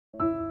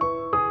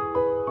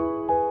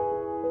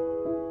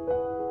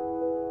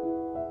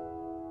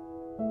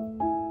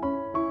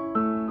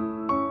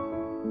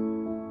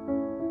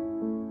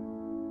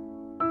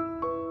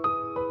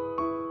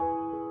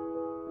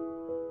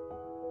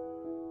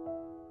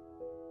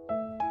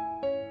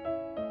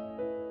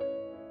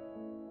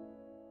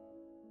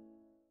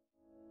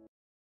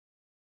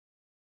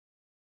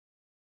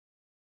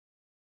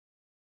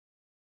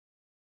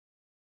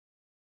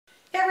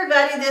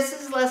everybody, this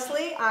is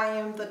Leslie. I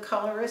am the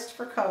colorist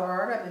for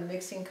ColourArte. I've been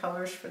mixing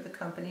colors for the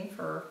company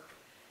for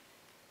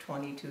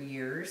 22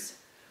 years.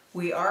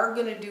 We are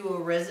going to do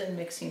a resin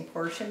mixing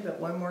portion,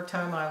 but one more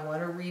time I want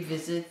to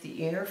revisit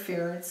the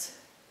interference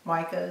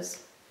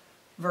micas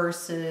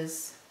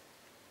versus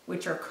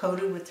which are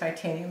coated with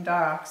titanium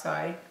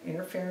dioxide.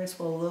 Interference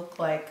will look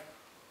like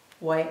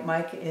white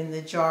mica in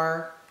the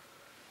jar,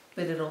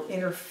 but it'll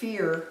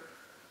interfere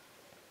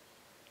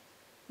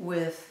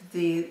with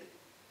the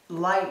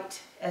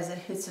light as it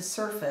hits a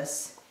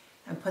surface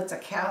and puts a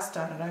cast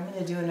on it. I'm going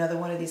to do another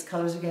one of these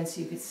colors again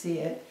so you can see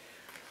it.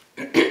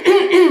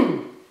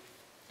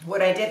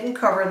 What I didn't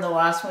cover in the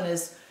last one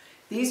is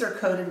these are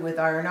coated with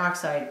iron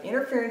oxide.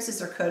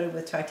 Interferences are coated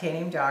with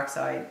titanium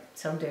dioxide.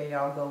 Someday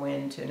I'll go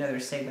into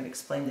another segment,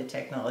 explain the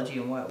technology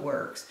and what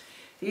works.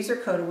 These are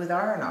coated with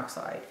iron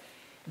oxide.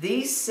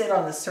 These sit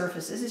on the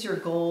surface. This is your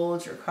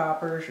golds, your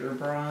coppers, your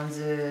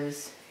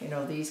bronzes, you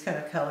know, these kind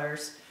of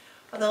colors.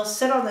 They'll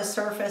sit on the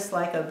surface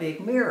like a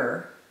big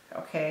mirror,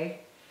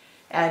 okay?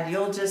 And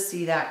you'll just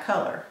see that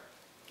color.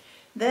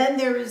 Then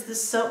there is the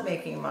soap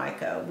making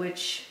mica,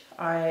 which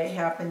I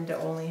happen to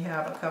only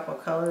have a couple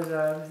colors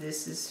of.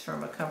 This is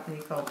from a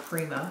company called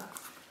Plum.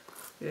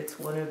 It's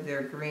one of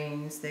their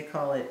greens. They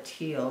call it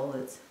teal.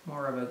 It's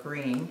more of a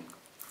green.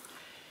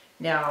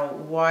 Now,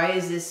 why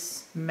does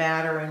this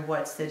matter and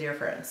what's the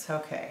difference?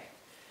 Okay,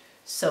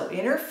 so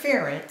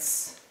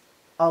interference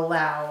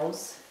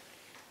allows,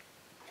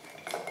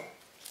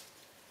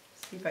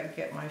 see if I can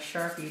get my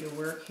Sharpie to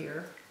work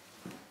here.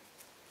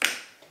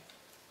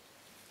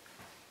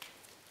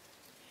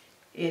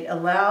 It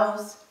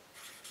allows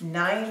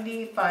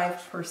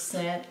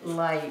 95%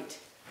 light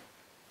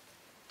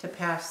to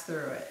pass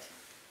through it.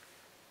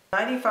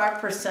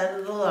 95%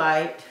 of the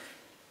light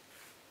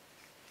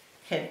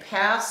can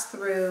pass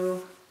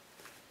through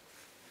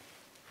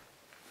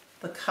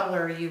the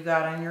color you've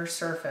got on your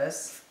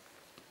surface.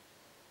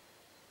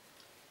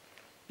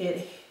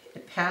 It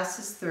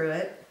passes through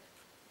it,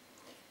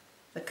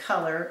 the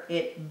color,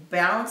 it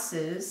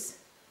bounces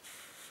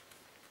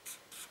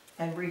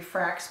and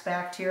refracts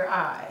back to your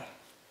eye.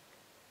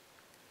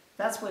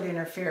 That's what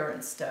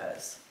interference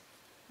does.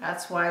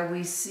 That's why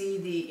we see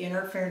the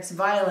interference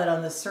violet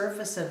on the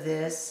surface of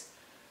this.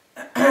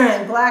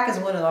 And black is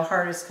one of the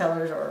hardest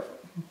colors, or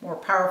more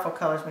powerful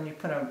colors when you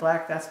put on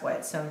black. That's why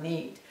it's so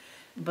neat.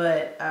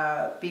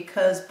 But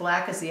because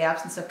black is the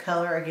absence of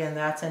color, again,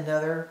 that's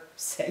another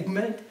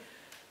segment.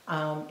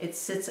 It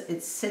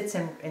sits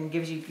and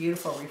gives you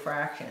beautiful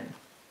refraction.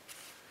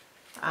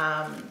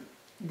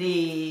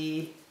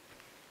 The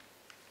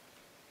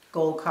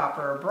gold,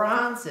 copper, or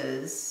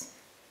bronzes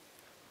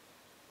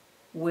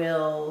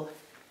will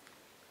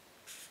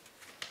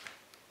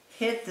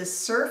hit the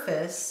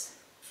surface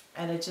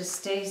and it just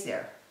stays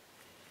there.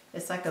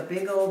 It's like a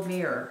big old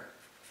mirror.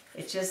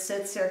 It just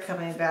sits there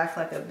coming back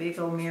like a big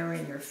old mirror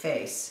in your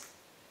face.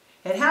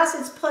 It has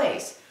its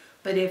place,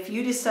 but if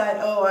you decide,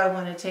 oh, I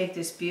want to take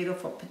this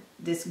beautiful,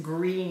 this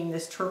green,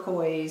 this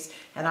turquoise,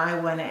 and I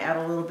want to add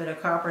a little bit of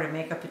copper to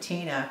make a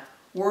patina,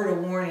 word of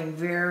warning,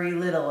 very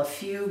little, a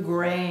few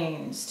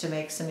grains to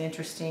make some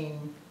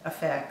interesting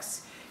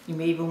effects. You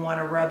may even want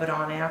to rub it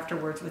on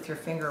afterwards with your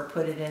finger, or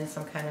put it in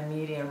some kind of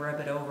media and rub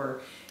it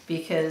over,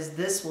 because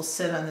this will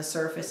sit on the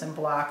surface and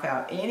block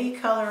out any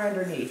color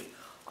underneath.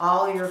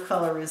 All your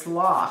color is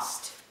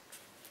lost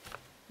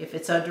if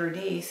it's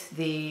underneath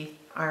the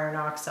iron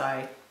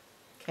oxide.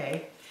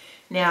 Okay.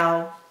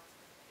 Now,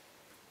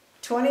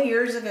 20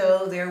 years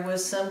ago, there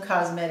was some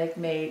cosmetic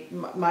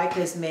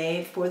micas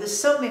made for the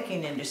soap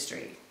making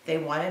industry. They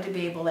wanted to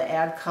be able to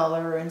add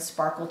color and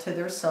sparkle to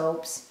their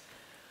soaps,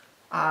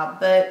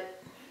 but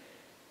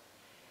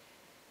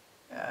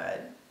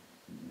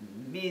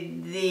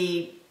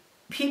the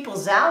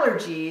people's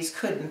allergies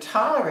couldn't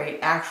tolerate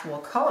actual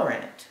color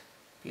in it.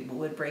 People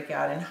would break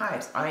out in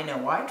hives. I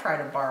know I tried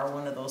to borrow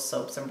one of those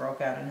soaps and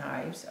broke out in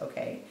hives.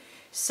 Okay,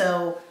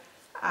 so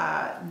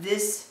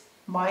this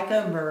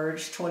mica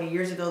emerged 20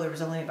 years ago. There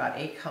was only about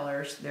 8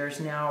 colors. There's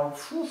now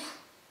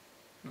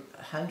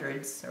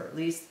hundreds, or at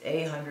least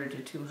 100 to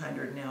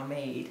 200 now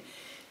made.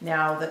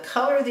 Now the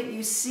color that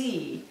you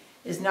see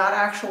is not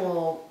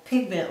actual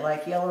pigment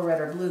like yellow, red,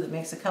 or blue that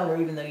makes a color,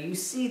 even though you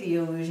see the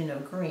illusion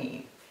of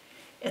green.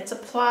 It's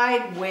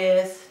applied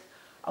with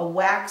a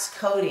wax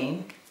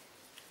coating,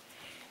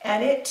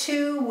 and it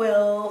too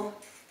will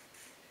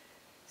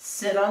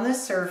sit on the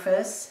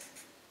surface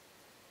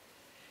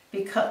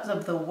because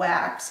of the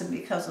wax and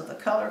because of the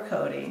color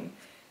coating.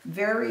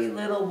 Very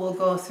little will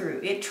go through.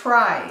 It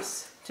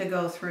tries to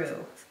go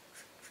through.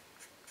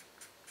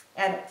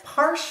 And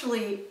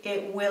partially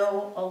it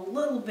will a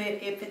little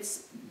bit if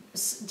it's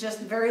just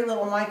very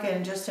little mica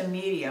and just a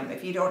medium,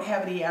 if you don't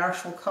have any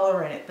actual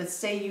color in it. But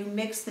say you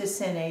mix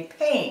this in a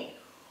paint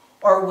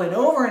or went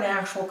over an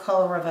actual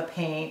color of a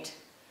paint,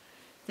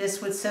 this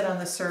would sit on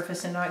the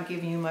surface and not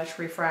give you much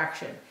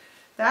refraction.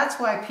 That's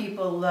why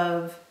people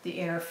love the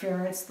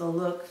interference, the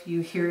look.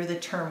 You hear the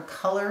term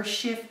color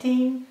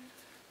shifting.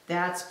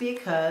 That's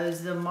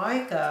because the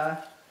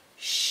mica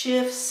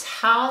shifts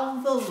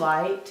how the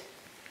light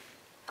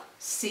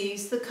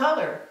sees the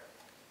color.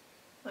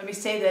 Let me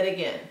say that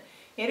again.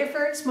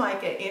 Interference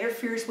mica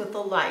interferes with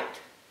the light,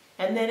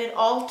 and then it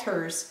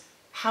alters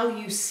how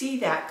you see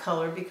that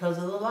color because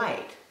of the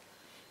light.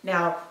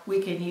 Now,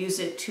 we can use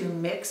it to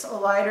mix a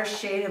lighter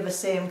shade of the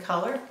same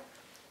color.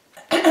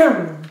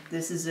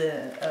 This is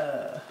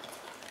an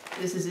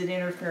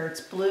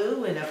interference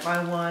blue, and if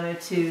I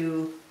wanted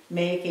to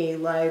make a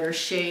lighter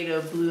shade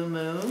of blue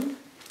moon,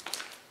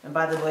 and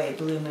by the way,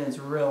 blue moon's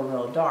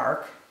real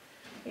dark,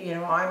 you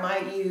know, I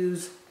might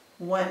use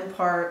 1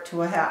 part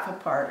to a half a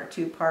part, or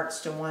 2 parts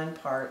to 1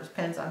 part. It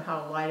depends on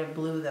how light of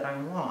blue that I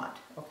want,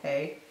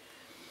 okay?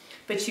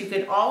 But you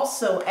could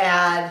also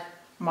add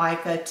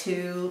mica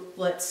to,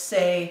 let's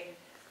say,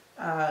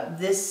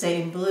 this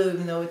same blue,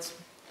 even though it's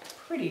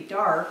pretty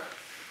dark,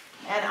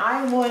 and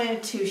I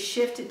wanted to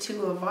shift it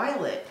to a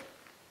violet.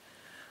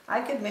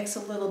 I could mix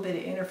a little bit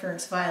of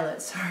interference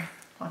violet. Sorry,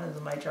 a lot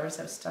of my jars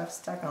have stuff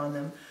stuck on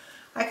them.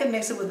 I could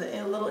mix it with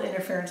a little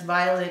interference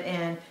violet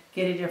and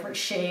get a different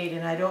shade,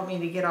 and I don't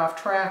mean to get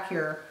off track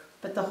here,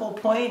 but the whole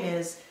point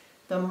is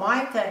the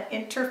mica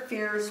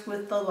interferes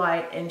with the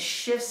light and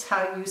shifts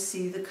how you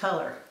see the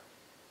color.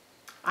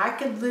 I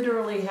could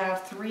literally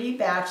have 3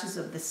 batches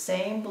of the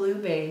same blue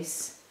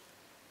base,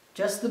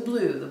 just the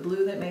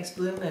blue that makes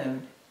blue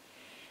moon,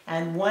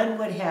 and one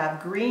would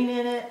have green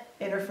in it,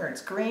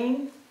 interference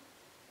green.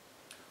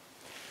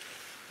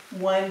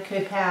 One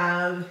could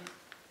have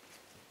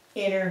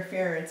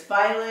interference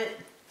violet,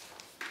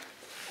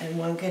 and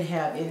one could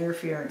have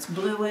interference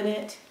blue in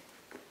it,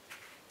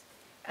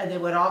 and they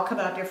would all come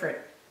out different.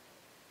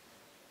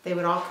 They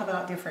would all come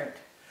out different.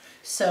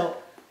 So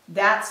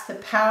that's the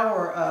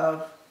power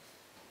of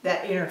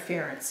that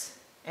interference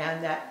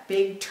and that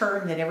big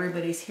term that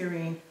everybody's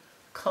hearing,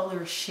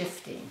 color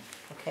shifting,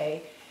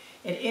 okay?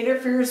 It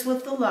interferes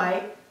with the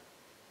light,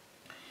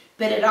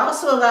 but it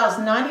also allows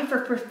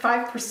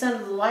 95%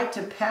 of the light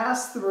to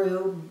pass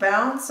through,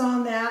 bounce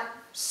on that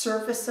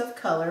surface of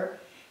color,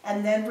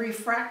 and then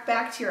refract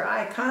back to your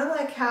eye, kind of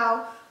like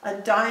how a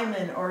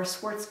diamond or a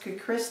Swarovski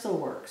crystal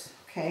works,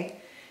 okay?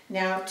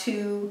 Now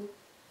to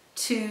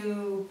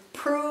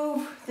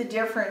prove the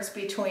difference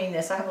between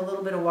this, I have a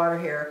little bit of water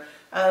here,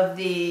 of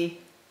the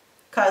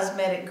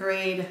cosmetic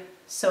grade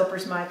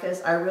Soapers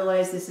micas. I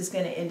realize this is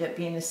going to end up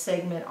being a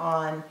segment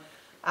on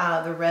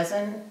the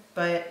resin,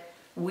 but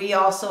we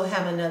also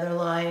have another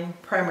line,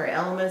 Primary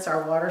Elements,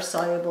 our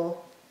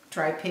water-soluble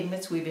dry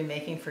pigments we've been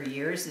making for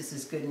years. This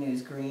is Good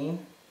News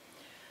Green.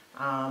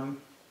 And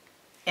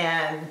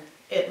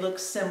it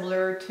looks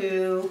similar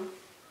to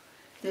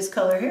this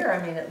color here.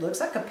 I mean, it looks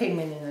like a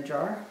pigment in the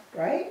jar,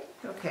 right?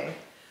 Okay,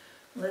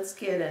 let's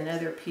get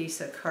another piece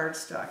of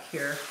cardstock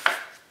here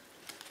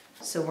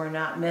so we're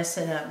not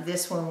messing up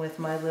this one with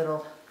my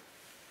little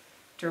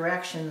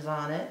directions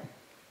on it.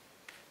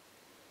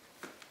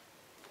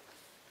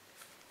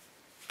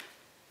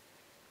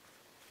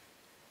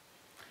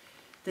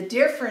 The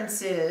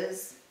difference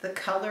is the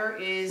color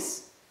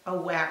is a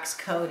wax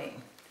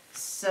coating.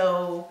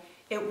 So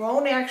it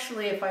won't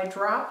actually, if I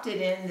dropped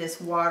it in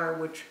this water,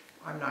 which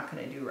I'm not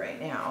going to do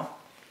right now,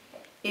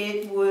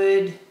 it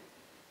would,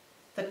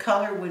 the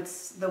color would,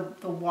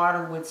 the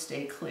water would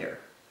stay clear,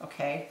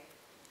 okay?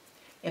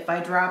 If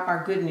I drop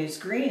our Good News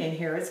Green in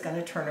here, it's going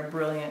to turn a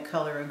brilliant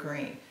color of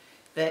green.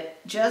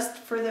 But just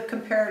for the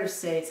comparative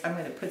sakes, I'm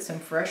going to put some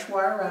fresh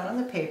water out on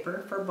the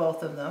paper for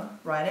both of them,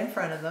 right in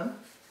front of them.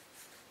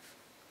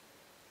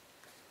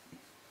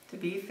 To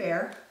be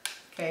fair,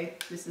 okay,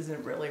 this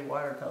isn't really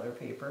watercolor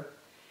paper.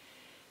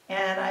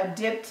 And I've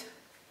dipped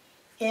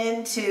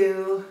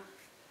into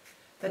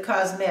the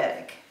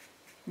cosmetic.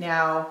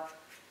 Now,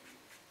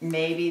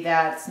 maybe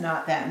that's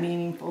not that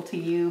meaningful to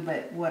you,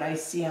 but what I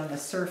see on the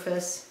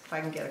surface, if I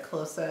can get a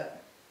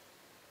close-up.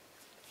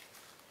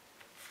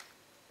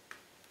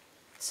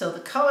 So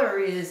the color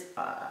is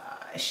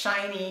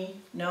shiny,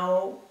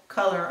 no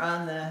color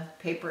on the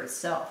paper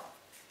itself.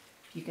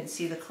 You can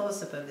see the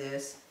close-up of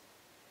this.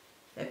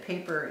 The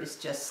paper is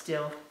just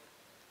still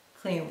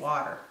clean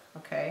water,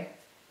 okay?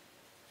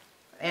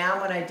 And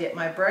when I dip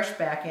my brush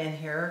back in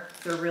here,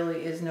 there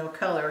really is no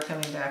color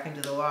coming back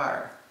into the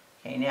water.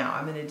 Okay, now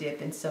I'm going to dip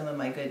in some of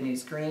my Good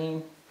News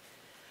Green,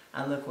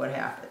 and look what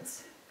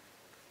happens.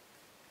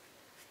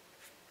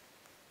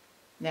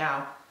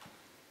 Now,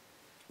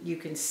 you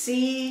can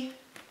see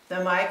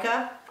the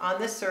mica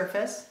on the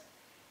surface,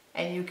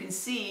 and you can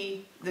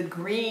see the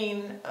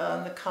green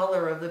on the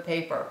color of the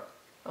paper,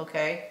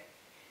 okay?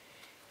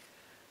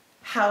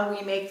 How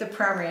we make the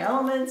primary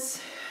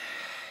elements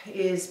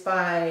is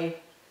by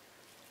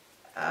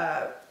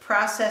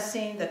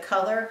processing the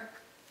color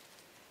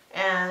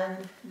and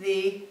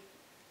the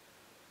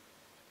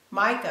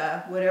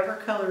mica, whatever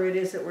color it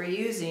is that we're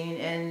using.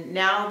 And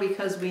now,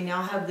 because we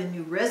now have the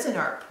new Rezin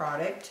Arte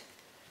product,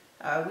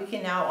 we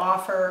can now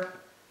offer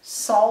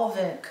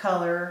solvent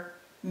color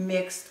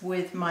mixed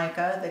with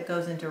mica that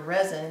goes into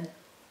resin,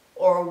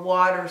 or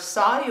water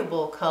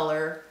soluble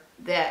color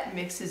that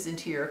mixes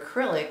into your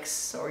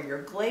acrylics or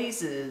your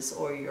glazes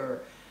or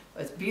your,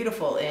 it's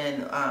beautiful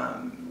in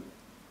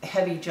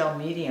heavy gel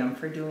medium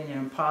for doing an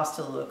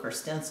impasto look or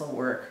stencil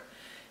work.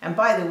 And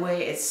by the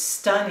way, it's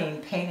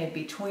stunning painted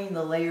between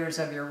the layers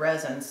of your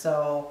resin.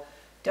 So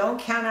don't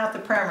count out the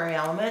primary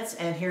elements.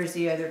 And here's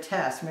the other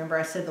test. Remember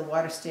I said the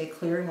water stayed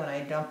clear when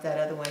I dumped that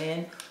other one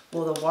in?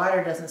 Well, the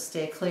water doesn't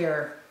stay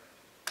clear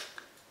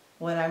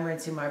when I'm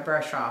rinsing my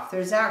brush off.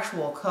 There's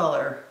actual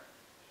color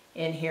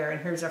in here,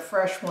 and here's a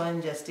fresh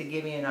one just to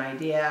give you an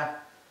idea.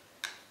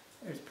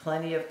 There's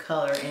plenty of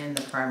color in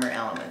the primer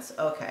elements.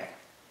 Okay,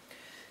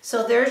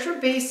 so there's your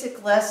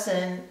basic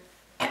lesson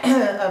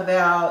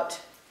about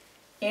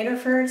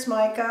interference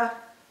mica,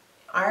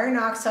 iron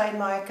oxide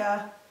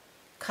mica,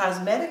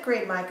 cosmetic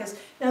grade micas.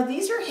 Now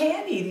these are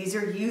handy, these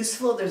are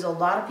useful. There's a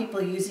lot of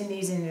people using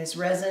these in this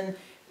resin.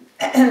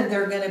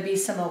 There's going to be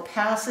some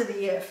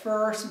opacity at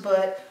first,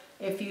 but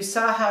if you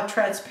saw how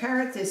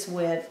transparent this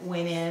went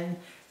in,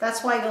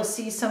 that's why you'll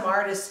see some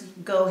artists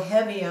go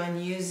heavy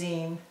on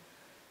using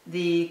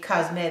the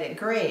cosmetic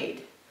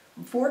grade.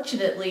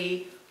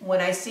 Unfortunately, when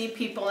I see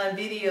people on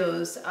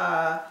videos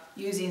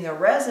using the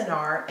Rezin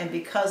Art, and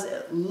because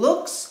it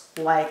looks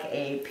like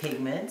a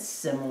pigment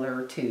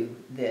similar to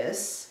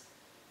this,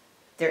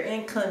 their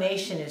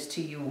inclination is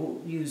to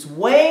use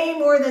way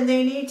more than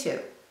they need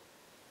to.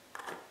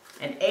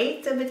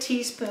 1/8 of a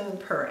teaspoon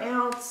per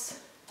ounce.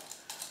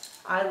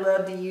 I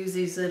love to use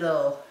these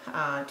little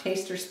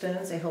taster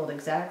spoons. They hold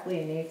exactly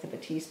 1/8 of a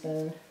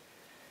teaspoon,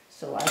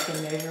 so I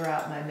can measure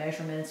out my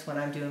measurements when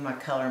I'm doing my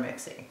color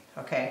mixing.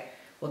 Okay,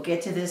 we'll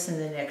get to this in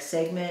the next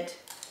segment,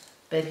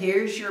 but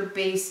here's your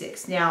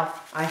basics. Now,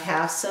 I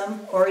have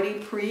some already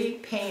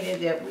pre-painted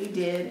that we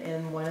did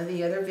in one of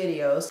the other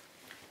videos.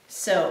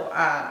 So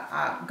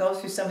I'll go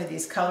through some of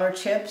these color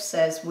chips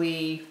as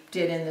we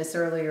did in this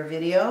earlier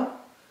video.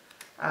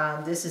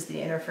 This is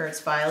the interference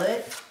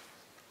violet.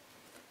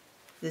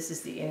 This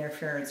is the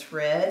interference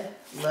red.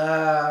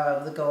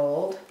 Love the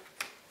gold.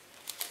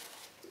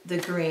 The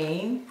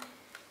green.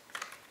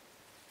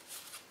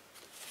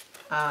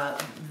 I'm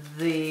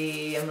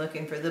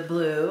looking for the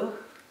blue.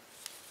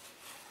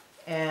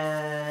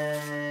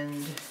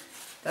 And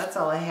that's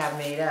all I have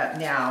made up.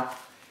 Now,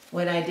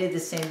 when I did the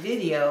same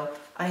video,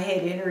 I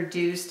had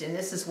introduced, and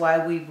this is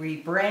why we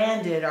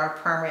rebranded our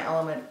primary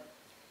element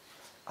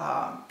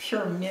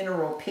pure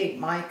mineral pink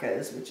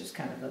micas, which is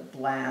kind of a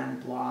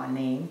bland, blah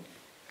name,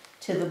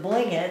 to the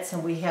Blingets,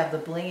 and we have the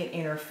Blinget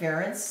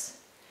interference,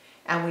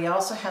 and we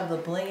also have the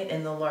Blinget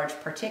in the large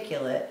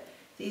particulate.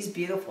 These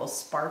beautiful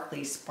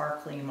sparkly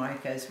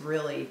micas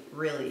really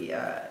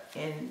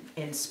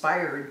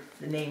inspired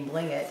the name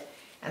Blinget.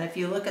 And if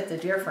you look at the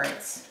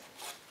difference,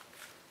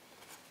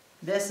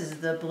 this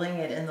is the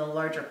Blinget in the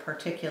larger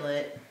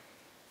particulate.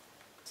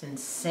 It's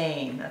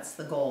insane. That's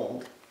the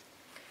gold.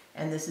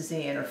 And this is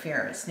the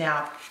interference.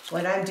 Now,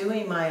 when I'm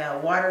doing my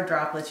water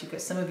droplets,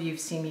 some of you have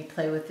seen me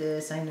play with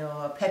this. I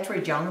know Petri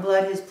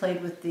Youngblood has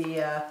played with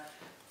the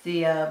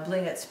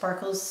Blinget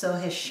Sparkles. So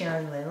has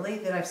Sharon Lindley,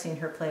 that I've seen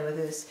her play with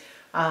this.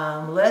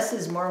 Less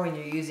is more when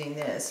you're using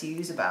this. You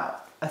use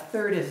about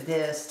 1/3 of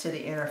this to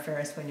the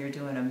interference when you're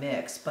doing a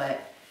mix.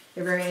 But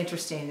they're very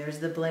interesting. There's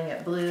the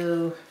Blinget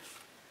Blue.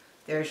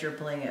 There's your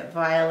Blinget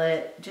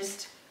Violet.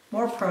 Just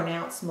more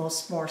pronounced,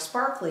 more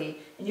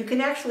sparkly, and you can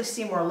actually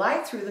see more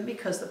light through them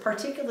because the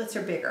particulates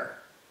are bigger.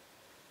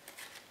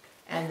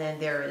 And then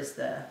there is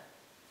I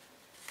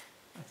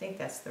think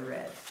that's the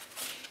red.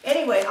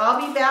 Anyway,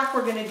 I'll be back.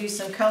 We're going to do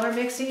some color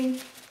mixing.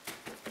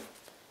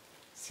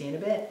 See you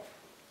in a bit.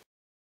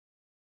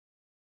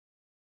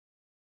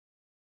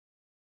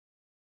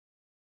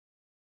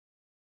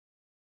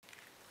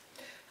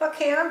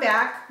 Okay, I'm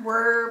back.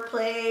 We're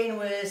playing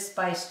with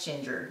Spice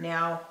Ginger.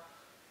 Now,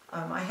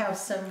 I have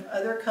some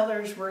other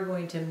colors we're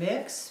going to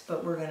mix,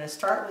 but we're going to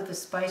start with the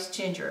Spice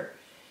Ginger.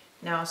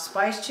 Now,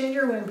 Spice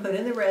Ginger, when put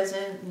in the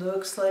resin,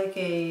 looks like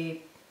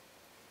a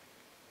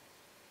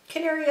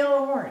canary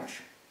yellow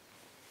orange.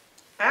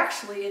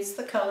 Actually, it's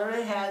the color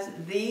that has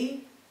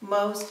the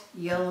most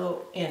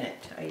yellow in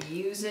it. I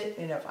use it,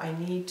 and if I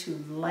need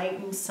to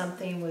lighten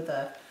something with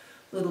a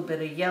little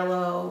bit of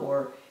yellow,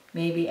 or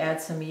maybe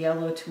add some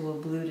yellow to a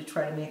blue to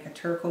try to make a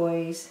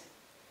turquoise.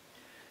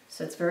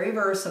 So it's very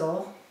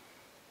versatile.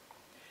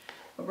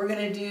 What we're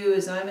going to do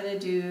is I'm going to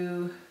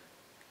do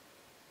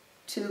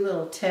 2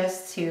 little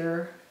tests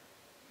here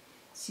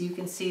so you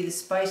can see the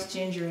Spice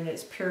Ginger in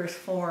its purest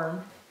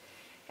form,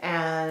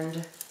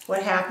 and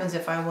what happens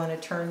if I want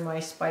to turn my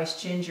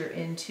Spice Ginger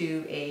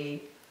into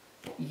a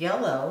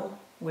yellow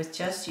with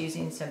just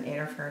using some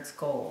interference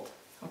gold.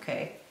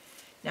 Okay,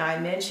 now I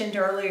mentioned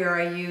earlier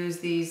I use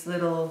these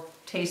little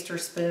taster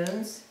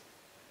spoons.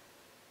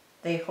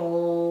 They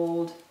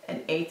hold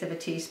 1/8 of a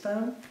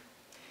teaspoon.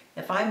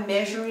 If I'm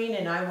measuring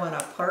and I want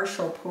a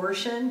partial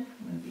portion,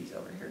 move these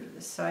over here to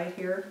the side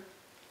here,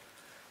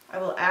 I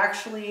will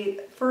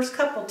actually, first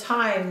couple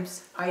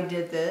times I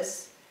did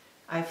this,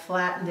 I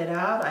flattened it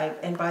out.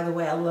 And by the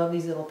way, I love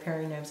these little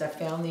paring knives. I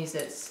found these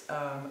at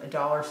a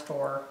dollar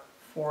store,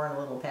 4 in a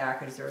little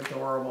package. They're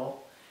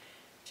adorable.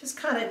 Just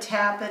kind of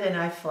tap it and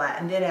I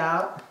flattened it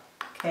out.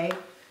 Okay,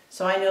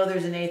 So I know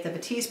there's 1/8 of a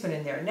teaspoon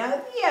in there.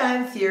 Now, yeah,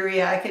 in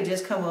theory, I could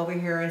just come over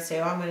here and say,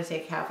 oh, I'm going to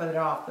take half of it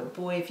off. But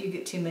boy, if you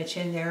get too much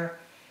in there,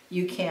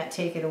 you can't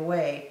take it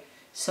away.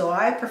 So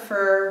I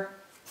prefer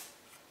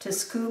to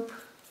scoop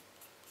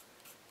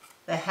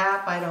the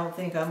half I don't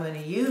think I'm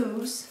going to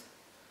use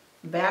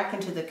back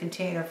into the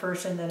container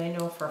first, and then I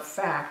know for a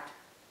fact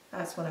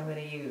that's what I'm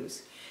going to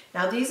use.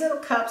 Now these little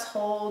cups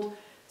hold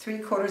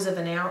 3/4 of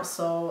an ounce,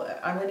 so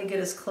I'm going to get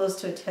as close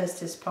to a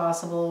test as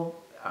possible.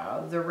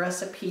 The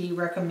recipe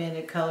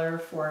recommended color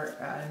for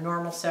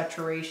normal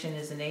saturation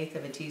is 1/8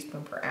 of a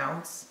teaspoon per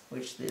ounce,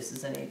 which this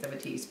is 1/8 of a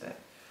teaspoon.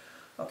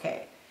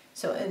 Okay,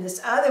 so in this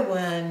other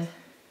one,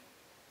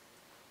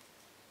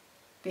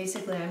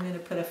 basically I'm going to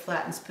put a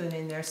flattened spoon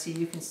in there so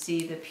you can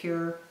see the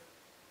pure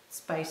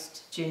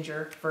spiced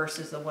ginger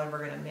versus the one we're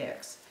going to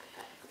mix.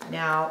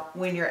 Now,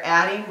 when you're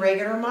adding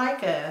regular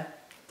mica,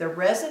 the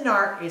Rezin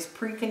Arte is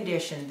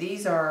preconditioned.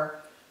 These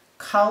are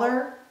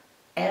color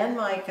and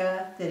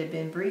mica that have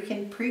been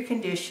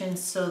preconditioned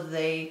so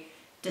they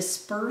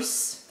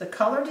disperse, the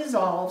color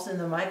dissolves and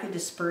the mica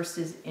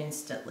disperses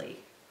instantly.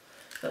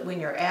 But when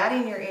you're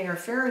adding your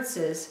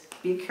interferences,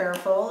 be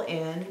careful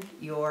in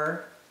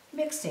your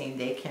mixing.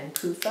 They can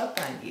poof up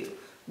on you.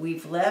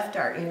 We've left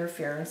our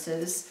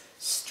interferences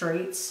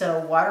straight so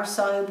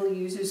water-soluble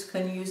users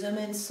can use them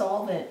and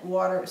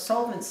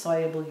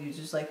solvent-soluble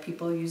users like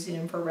people using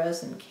them for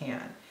resin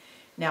can.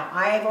 Now,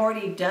 I've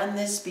already done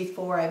this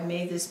before. I've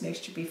made this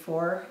mixture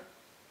before.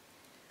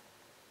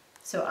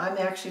 So I'm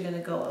actually going to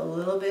go a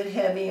little bit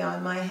heavy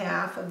on my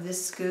half of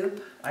this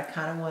scoop. I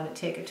kind of want to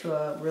take it to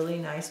a really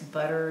nice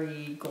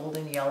buttery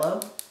golden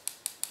yellow.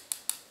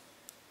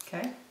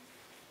 Okay.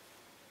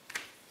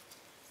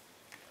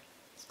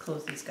 Let's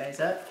close these guys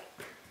up.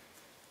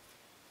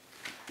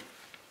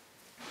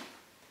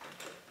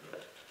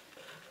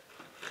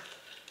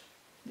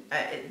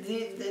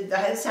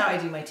 That's how I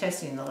do my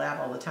testing in the lab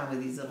all the time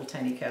with these little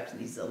tiny cups and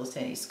these little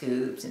tiny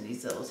scoops and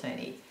these little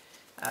tiny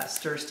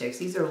stir sticks.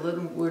 These are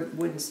little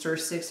wooden stir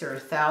sticks. They're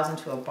 1,000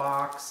 to a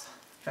box.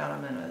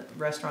 Found them in a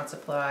restaurant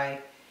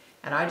supply.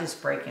 And I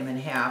just break them in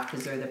half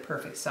because they're the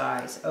perfect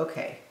size.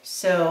 Okay,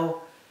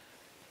 so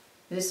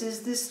this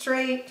is the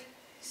straight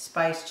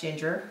spiced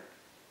ginger.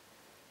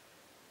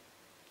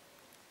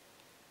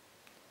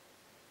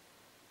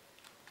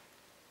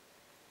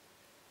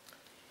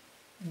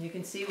 And you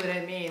can see what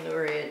I mean,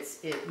 where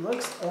it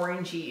looks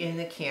orangey in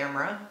the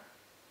camera.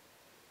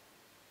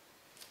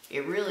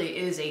 It really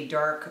is a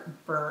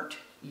dark burnt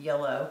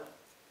yellow.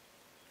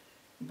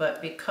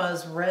 But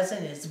because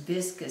resin is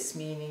viscous,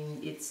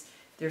 meaning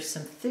there's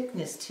some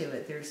thickness to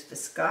it, there's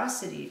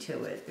viscosity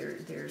to it,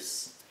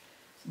 there's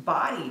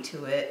body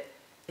to it.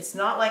 It's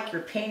not like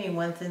you're painting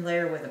one thin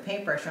layer with a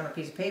paintbrush on a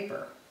piece of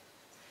paper.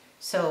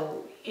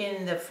 So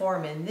in the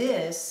form in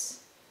this,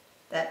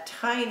 that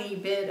tiny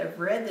bit of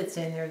red that's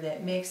in there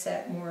that makes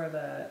that more of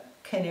a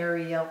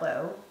canary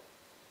yellow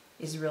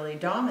is really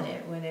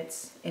dominant when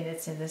it's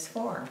in this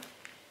form.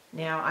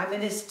 Now I'm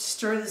going to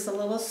stir this a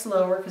little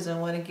slower because I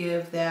want to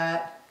give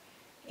that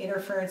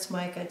interference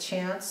mica a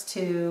chance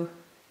to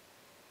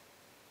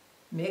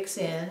mix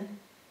in.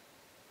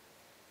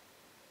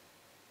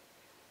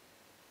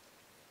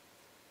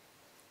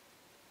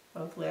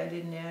 Hopefully I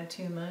didn't add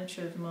too much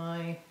of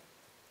my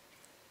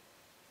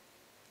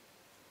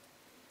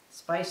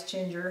spiced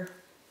ginger.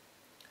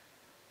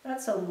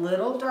 That's a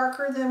little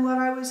darker than what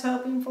I was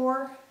hoping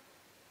for.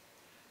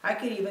 I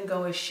could even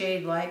go a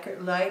shade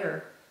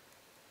lighter.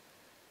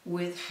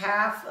 With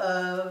half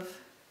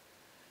of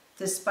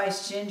the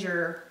spiced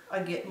ginger, I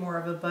get more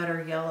of a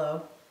butter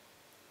yellow.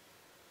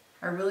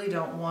 I really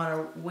don't want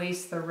to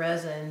waste the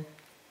resin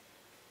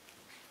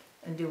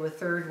and do a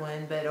third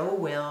one, but oh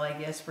well, I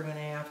guess we're going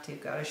to have to.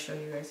 Got to show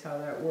you guys how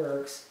that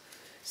works.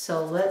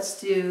 So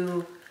let's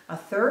do a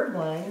third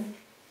one.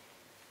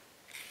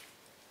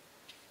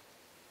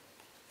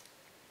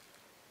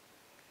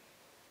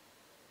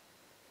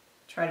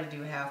 Try to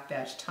do a half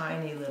batch,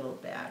 tiny little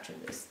batch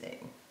of this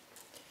thing.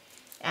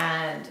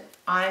 And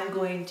I'm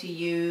going to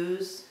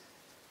use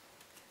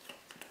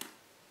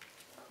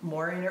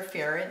more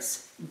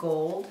interference,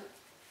 gold,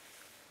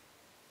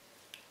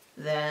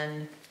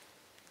 than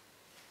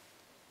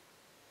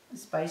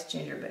spiced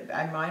ginger. But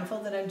I'm mindful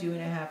that I'm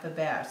doing a half a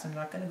batch. So I'm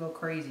not going to go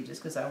crazy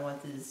just because I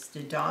want this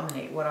to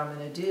dominate. What I'm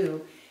going to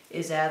do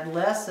is add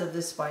less of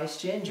the spiced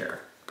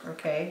ginger.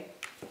 Okay?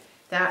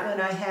 That one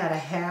I had a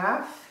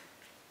half.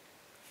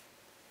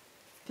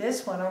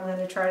 This one I'm going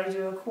to try to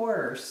do a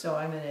quarter, so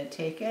I'm going to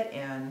take it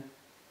and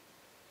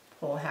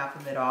pull half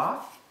of it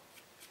off.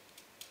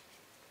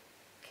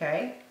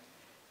 Okay,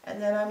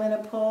 and then I'm going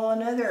to pull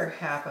another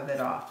half of it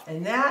off.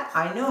 And that,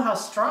 I know how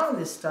strong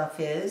this stuff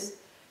is,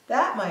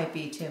 that might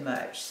be too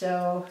much.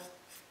 So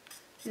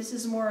this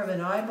is more of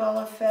an eyeball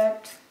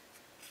effect.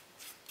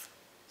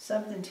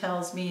 Something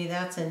tells me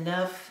that's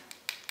enough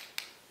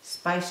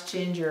spiced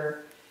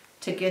ginger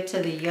to get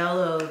to the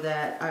yellow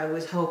that I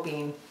was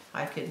hoping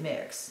I could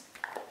mix.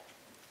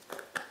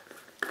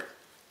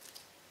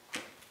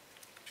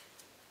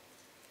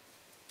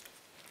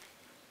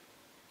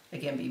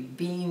 Again,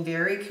 being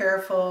very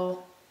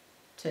careful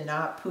to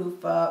not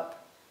poof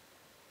up.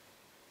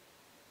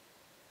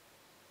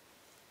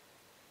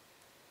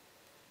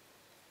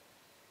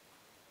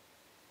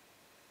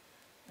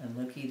 And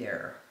looky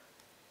there.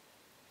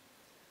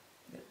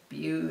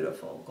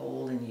 Beautiful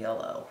golden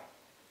yellow.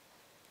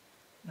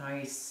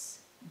 Nice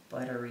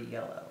buttery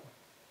yellow.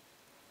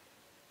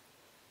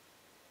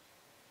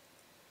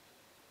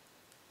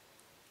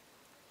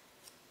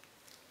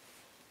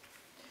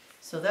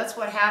 So that's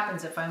what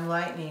happens if I'm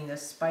lightening the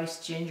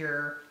spiced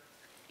ginger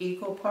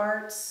equal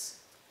parts,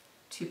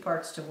 2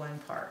 parts to 1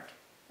 part.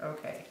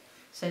 Okay,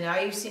 so now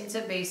you've seen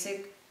some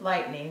basic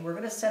lightening. We're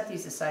going to set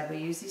these aside. We'll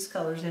use these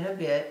colors in a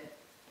bit,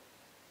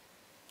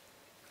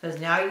 because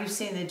now you've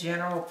seen the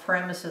general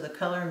premise of the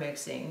color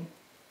mixing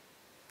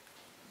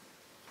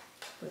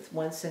with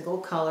one single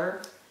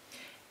color.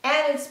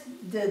 And it's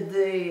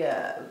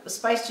the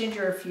spiced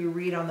ginger, if you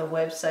read on the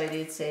website,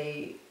 it's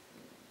a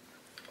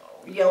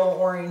yellow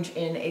orange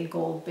in a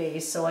gold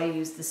base, so I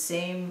used the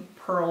same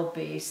pearl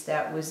base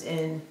that was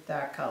in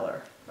that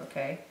color.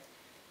 Okay,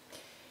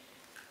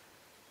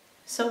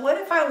 so what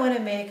if I want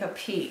to make a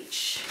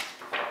peach?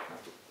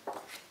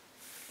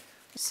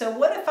 So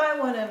what if I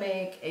want to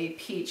make a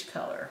peach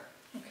color?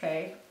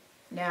 Okay,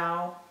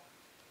 now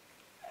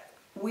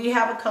we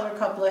have a color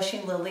called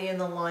Blushing Lily in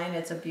the line.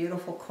 It's a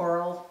beautiful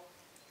coral.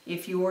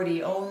 If you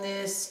already own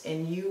this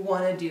and you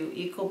want to do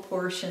equal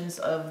portions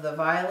of the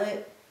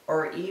violet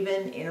or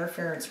even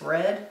interference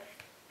red,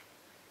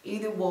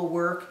 either will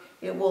work.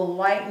 It will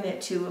lighten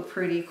it to a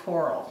pretty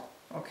coral.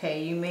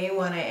 Okay, you may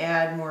want to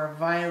add more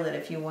violet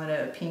if you want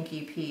a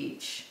pinky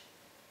peach,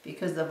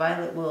 because the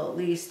violet will at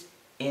least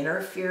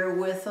interfere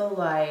with the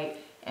light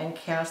and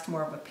cast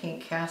more of a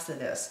pink cast of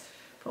this.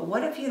 But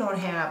what if you don't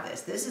have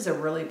this? This is a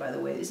really, by the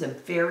way, this is a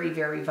very,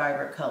 very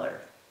vibrant color,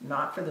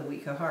 not for the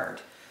weak of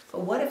heart.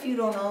 But what if you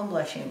don't own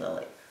Blushing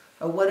Lily?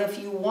 Or what if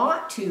you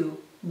want to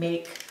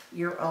make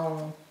your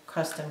own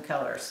custom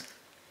colors?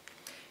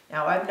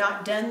 Now, I've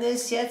not done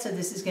this yet, so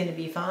this is going to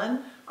be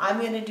fun. I'm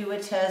going to do a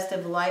test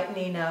of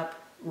lightening up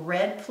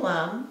Red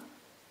Plum,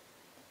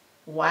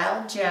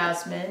 Wild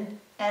Jasmine,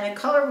 and a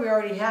color we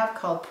already have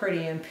called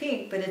Pretty in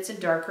Pink, but it's a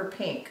darker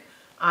pink.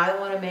 I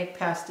want to make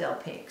pastel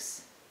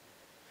pinks.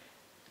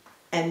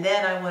 And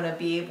then I want to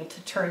be able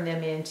to turn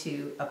them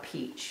into a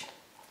peach.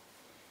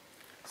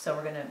 So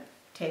we're going to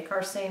take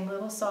our same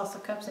little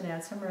salsa cups and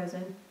add some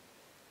resin.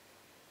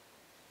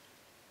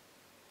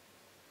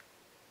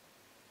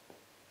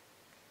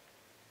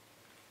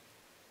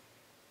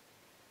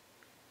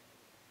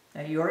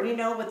 Now you already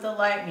know what the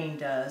lightning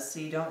does, so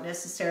you don't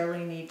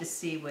necessarily need to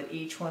see what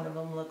each one of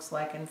them looks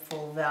like in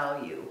full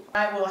value.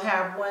 I will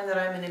have one that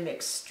I'm going to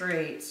mix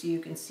straight so you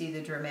can see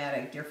the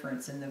dramatic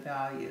difference in the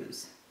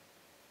values.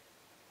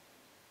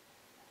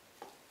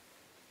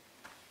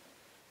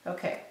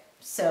 Okay,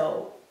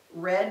 so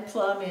Red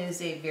Plum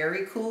is a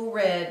very cool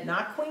red,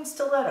 not Queen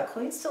Stiletto.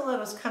 Queen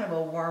Stiletto is kind of a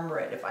warm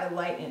red. If I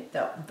lighten it,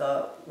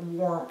 the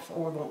warmth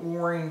or the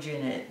orange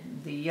in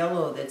it, the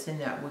yellow that's in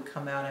that would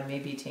come out and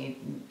maybe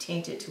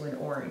taint it to an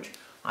orange.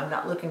 I'm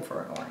not looking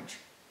for an orange.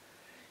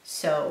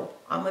 So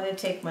I'm going to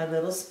take my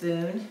little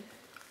spoon,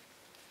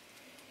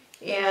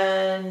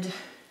 and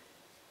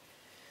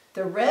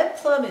the Red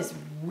Plum is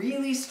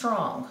really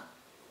strong.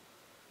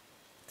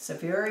 It's a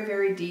very,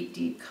 very deep,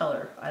 deep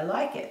color. I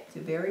like it. It's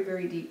a very,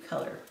 very deep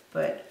color.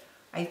 But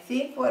I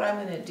think what I'm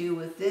going to do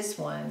with this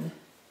one,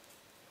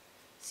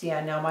 see,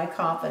 now my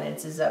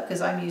confidence is up because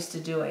I'm used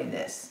to doing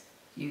this.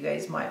 You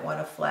guys might want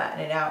to flatten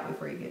it out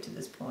before you get to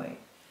this point.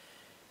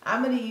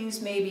 I'm going to use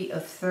maybe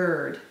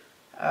 1/3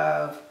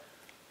 of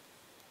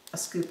a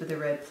scoop of the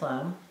Red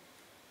Plum.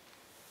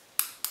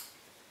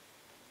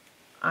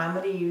 I'm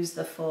going to use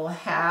the full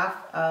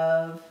 1/2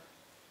 of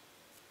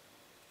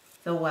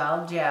the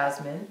Wild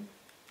Jasmine.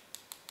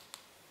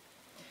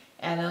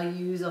 And I'll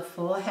use a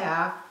full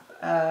 1/2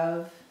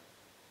 of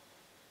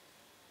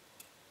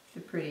the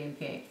Pretty in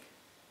Pink.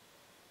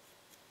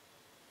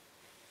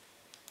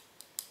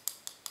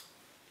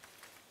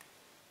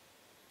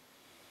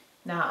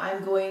 Now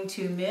I'm going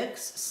to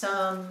mix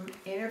some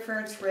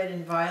interference red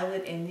and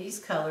violet in these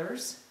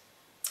colors.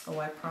 Oh,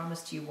 I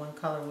promised you one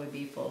color would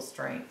be full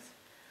strength.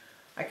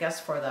 I guess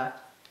for the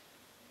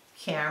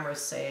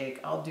camera's sake,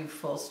 I'll do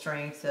full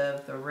strength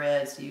of the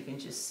red so you can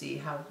just see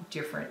how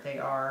different they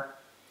are.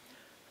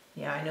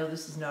 Yeah, I know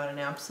this is not an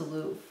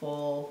absolute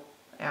full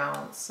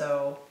ounce,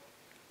 so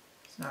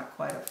it's not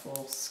quite a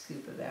full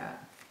scoop of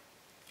that.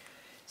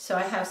 So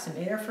I have some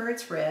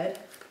interference red,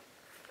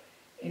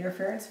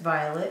 interference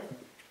violet.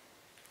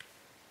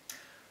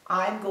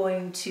 I'm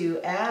going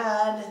to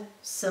add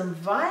some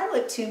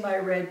violet to my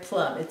Red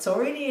Plum. It's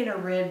already in a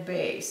red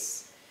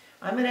base.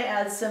 I'm going to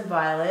add some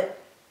violet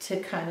to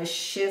kind of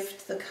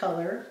shift the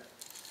color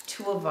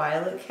to a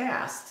violet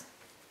cast.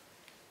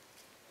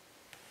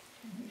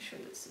 Make sure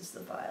this is the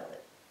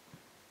violet.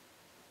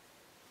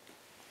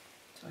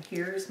 So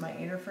here's my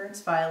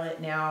interference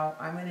violet. Now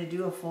I'm going to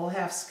do a full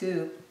 1/2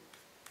 scoop.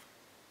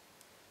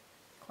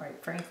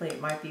 Quite frankly, it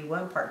might be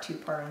 1 part, 2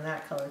 part on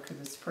that color because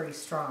it's pretty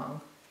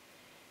strong.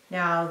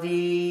 Now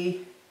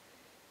the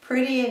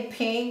Pretty in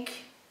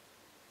Pink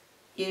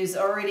is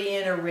already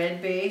in a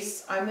red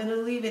base. I'm going to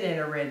leave it in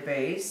a red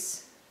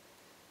base.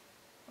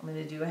 I'm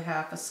going to do a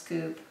half a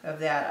scoop of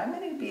that. I'm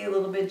going to be a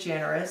little bit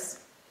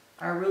generous.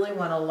 I really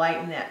want to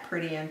lighten that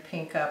pretty and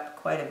pink up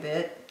quite a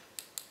bit.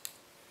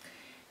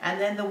 And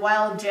then the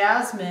wild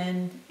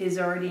jasmine is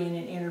already in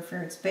an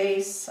interference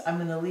base. I'm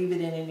going to leave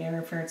it in an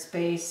interference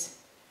base.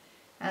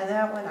 And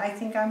that one I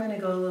think I'm going to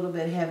go a little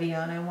bit heavy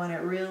on. I want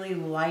it really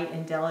light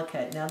and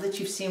delicate. Now that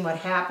you've seen what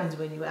happens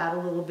when you add a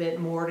little bit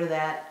more to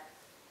that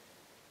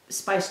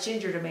spiced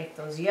ginger to make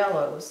those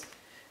yellows,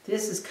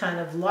 this is kind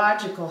of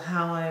logical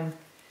how I'm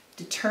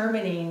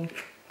determining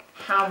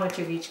how much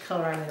of each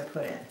color I'm going to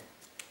put in.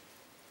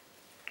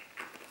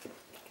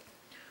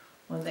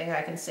 One thing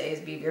I can say is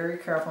be very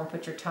careful and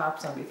put your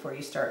tops on before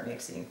you start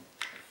mixing.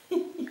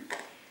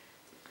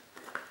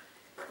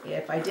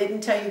 If I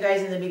didn't tell you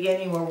guys in the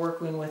beginning, we're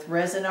working with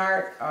Rezin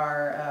Arte,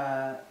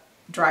 our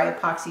dry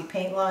epoxy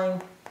paint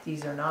line.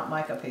 These are not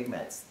mica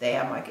pigments. They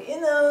have mica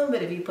in them,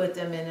 but if you put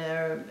them in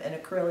an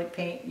acrylic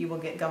paint, you will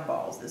get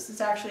gumballs. This is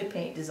actually a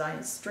paint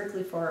designed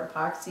strictly for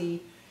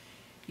epoxy.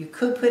 You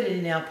could put it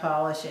in nail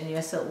polish, and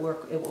yes, it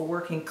will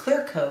work in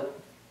clear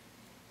coat,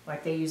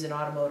 like they use in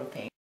automotive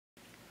paint.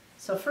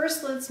 So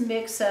first let's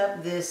mix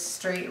up this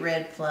straight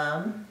red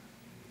plum.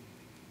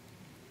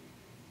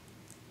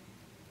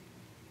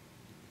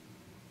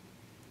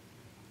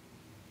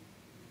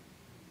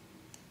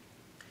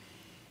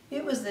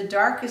 It was the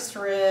darkest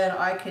red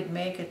I could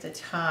make at the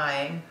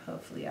time.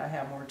 Hopefully I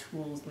have more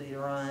tools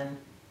later on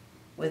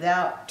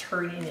without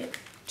turning it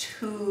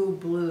too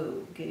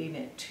blue, getting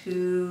it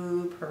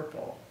too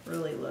purple.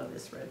 Really love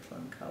this red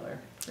plum color.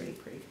 Pretty,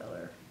 pretty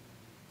color.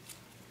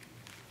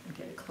 I'll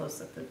get a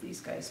close-up of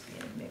these guys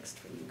being mixed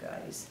for you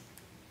guys.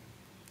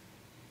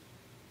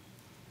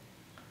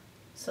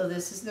 So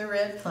this is the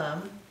red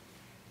plum.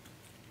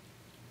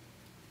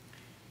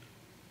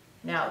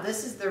 Now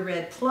this is the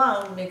red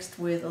plum mixed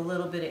with a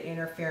little bit of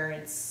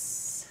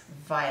interference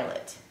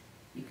violet.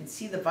 You can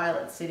see the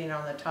violet sitting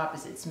on the top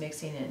as it's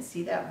mixing in.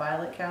 See that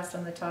violet cast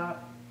on the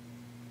top?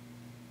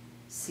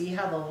 See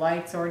how the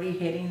light's already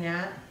hitting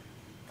that?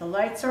 The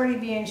light's already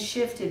being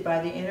shifted by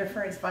the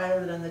interference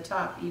violet on the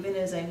top, even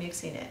as I'm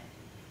mixing it.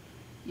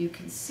 You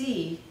can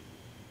see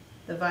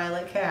the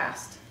violet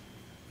cast.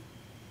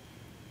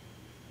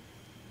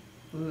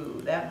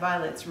 Ooh, that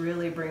violet's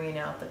really bringing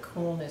out the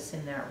coolness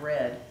in that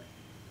red.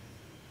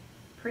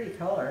 Pretty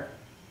color.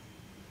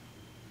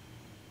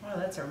 Wow,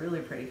 that's a really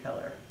pretty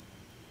color.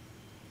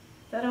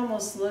 That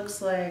almost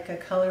looks like a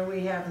color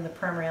we have in the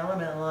primary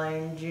element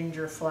line,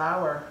 ginger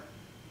flower.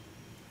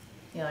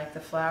 You know, like the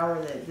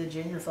flower, the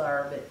ginger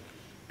flower, but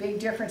big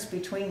difference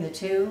between the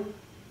two.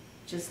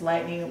 Just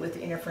lightening it with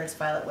the interference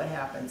violet, what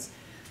happens?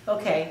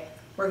 Okay,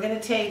 we're going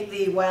to take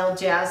the wild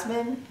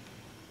jasmine.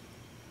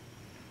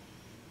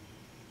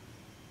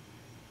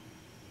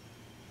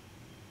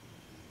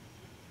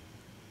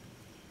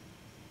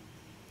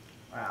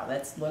 Wow,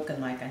 that's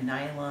looking like a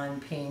nylon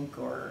pink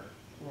or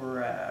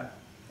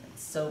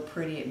it's so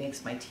pretty it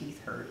makes my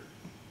teeth hurt.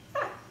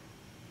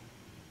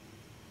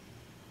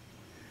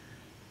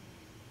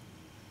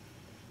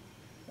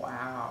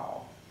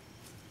 Wow.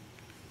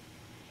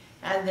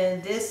 And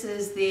then this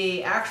is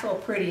the actual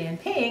pretty in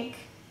pink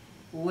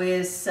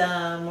with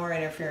some more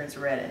interference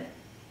red in it.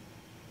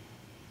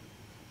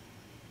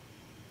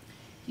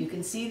 You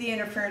can see the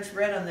interference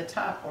red on the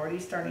top already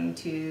starting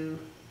to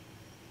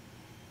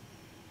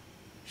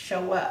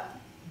show up.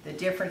 The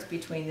difference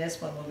between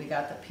this one, where we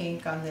got the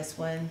pink on this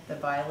one, the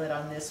violet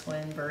on this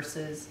one,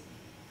 versus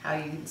how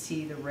you can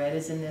see the red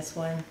is in this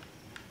one.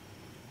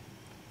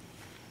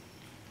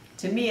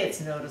 To me it's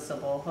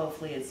noticeable.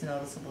 Hopefully it's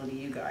noticeable to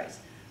you guys.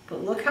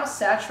 But look how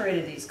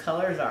saturated these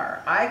colors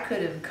are. I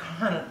could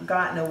have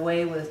gotten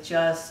away with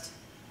just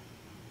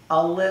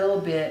a little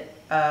bit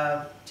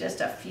of,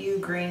 just a few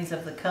grains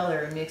of the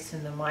color mixed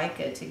in the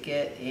mica to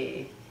get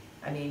a,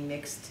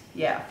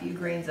 a few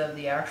grains of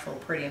the actual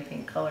pretty and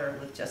pink color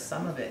with just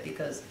some of it,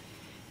 because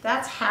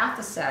that's half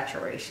the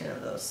saturation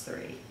of those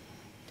three.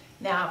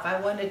 Now if I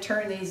want to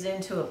turn these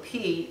into a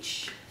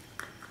peach,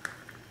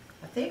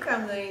 I think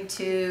I'm going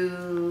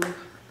to,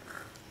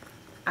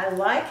 I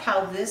like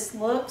how this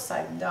looks.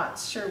 I'm not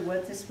sure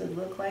what this would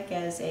look like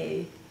as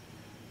a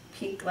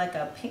pink, like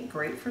a pink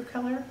grapefruit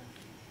color.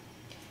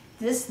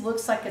 This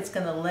looks like it's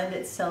going to lend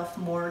itself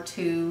more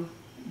to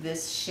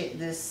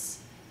this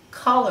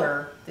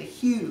color, the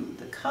hue,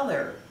 the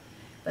color,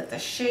 but the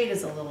shade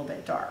is a little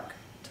bit dark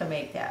to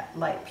make that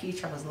light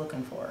peach I was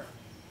looking for.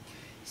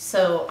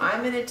 So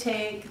I'm going to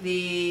take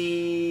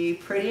the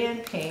pretty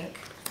and pink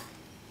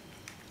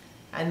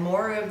and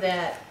more of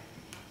that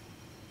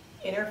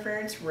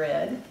interference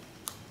red,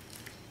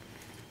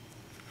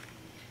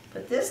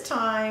 but this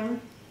time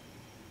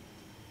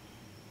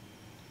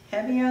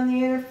heavy on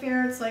the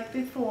interference like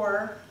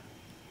before.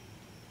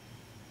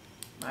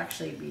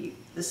 Actually,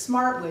 the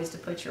smart way is to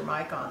put your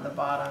mica on the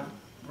bottom,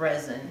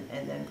 resin,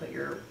 and then put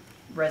your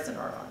Rezin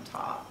Arte on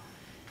top.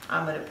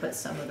 I'm going to put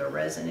some of the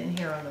resin in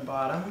here on the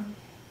bottom.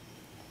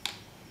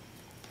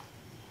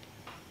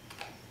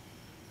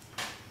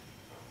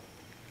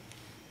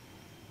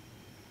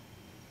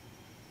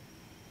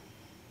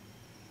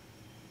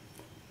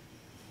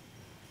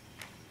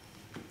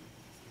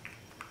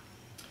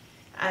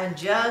 and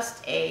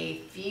just a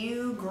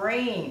few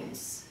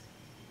grains.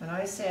 When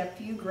I say a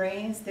few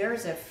grains,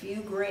 there's a few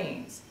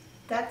grains.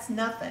 That's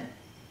nothing,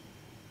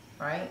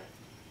 right?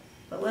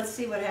 But let's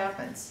see what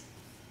happens.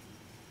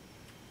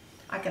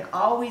 I can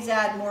always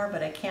add more,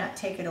 but I can't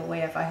take it away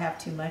if I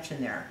have too much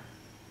in there.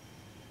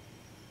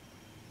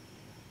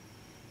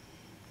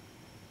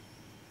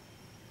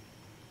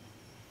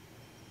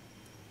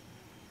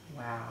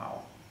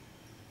 Wow.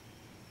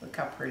 Look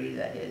how pretty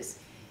that is.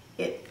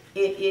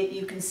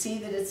 You can see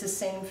that it's the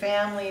same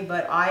family,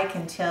 but I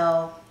can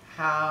tell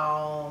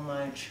how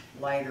much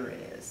lighter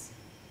it is.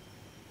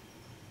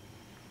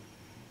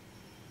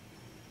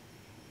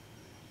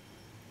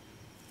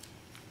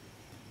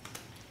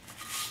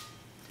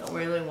 Don't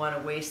really want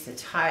to waste the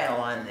tile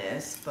on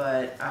this,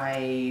 but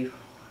I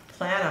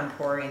plan on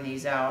pouring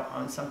these out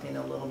on something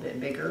a little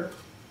bit bigger.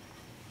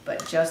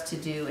 But just to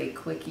do a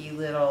quickie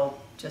little,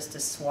 just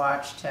a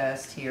swatch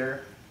test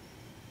here.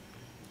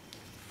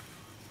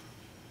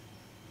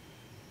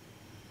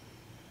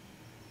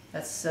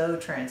 That's so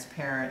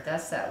transparent.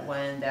 That's that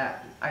one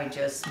that I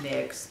just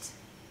mixed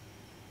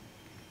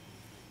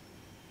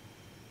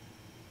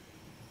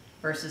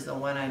versus the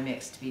one I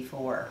mixed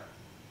before.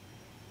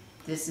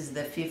 This is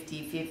the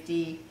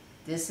 50-50.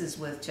 This is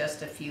with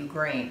just a few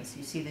grains.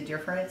 You see the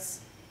difference?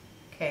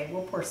 Okay,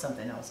 we'll pour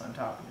something else on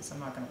top of this. I'm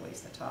not going to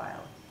waste the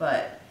tile.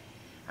 But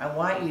I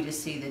want you to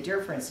see the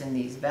difference in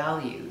these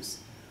values.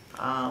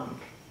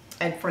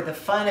 And for the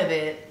fun of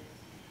it,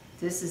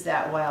 this is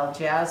that wild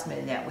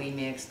jasmine that we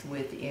mixed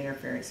with the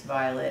interference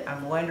violet.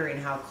 I'm wondering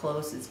how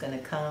close it's going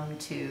to come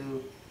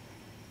to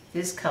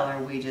this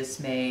color we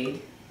just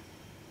made.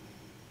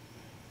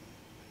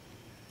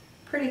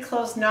 Pretty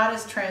close, not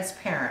as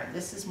transparent.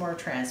 This is more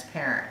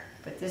transparent,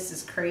 but this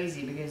is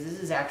crazy because this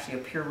is actually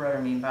a pure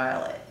rhodamine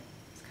violet.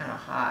 It's kind of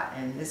hot,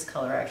 and this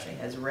color actually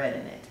has red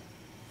in it.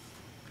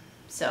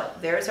 So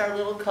there's our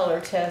little color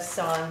tests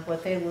on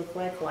what they look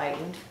like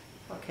lightened.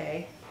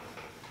 Okay.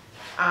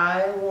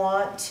 I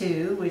want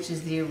to, which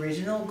is the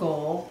original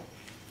goal,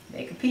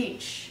 make a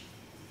peach.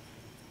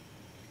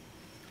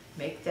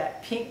 Make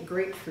that pink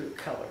grapefruit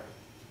color.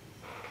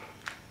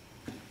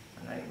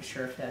 I'm not even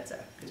sure if that's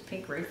because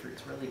pink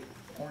grapefruit's really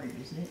orange,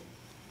 isn't it?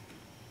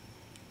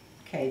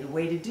 Okay, the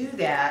way to do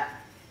that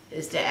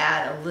is to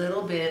add a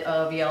little bit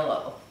of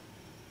yellow.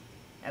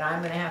 And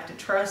I'm going to have to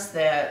trust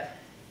that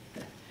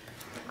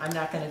I'm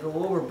not going to go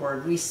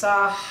overboard. We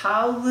saw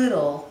how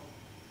little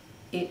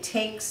it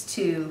takes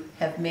to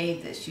have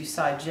made this. You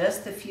saw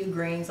just a few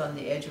grains on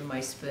the edge of my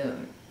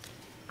spoon.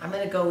 I'm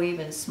going to go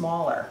even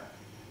smaller.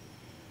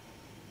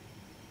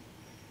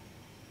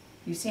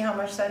 You see how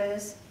much that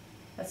is?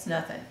 That's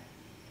nothing.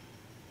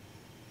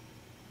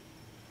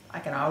 I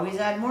can always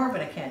add more,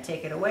 but I can't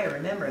take it away.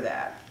 Remember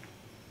that.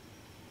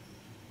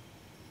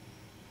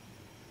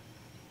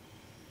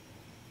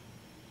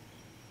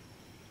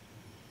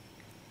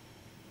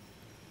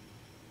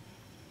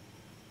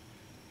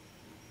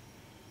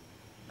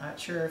 Not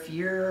sure if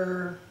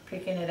you're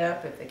picking it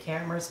up, if the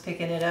camera's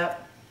picking it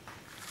up.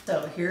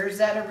 So here's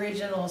that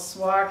original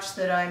swatch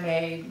that I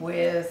made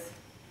with,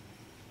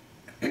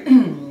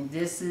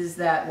 this is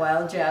that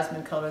wild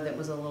jasmine color that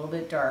was a little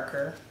bit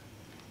darker.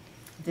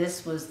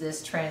 This was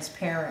this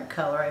transparent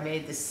color. I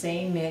made the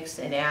same mix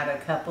and add a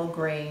couple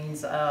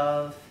grains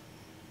of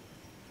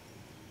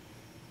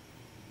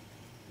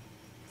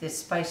this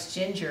spiced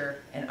ginger,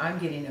 and I'm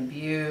getting a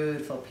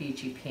beautiful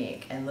peachy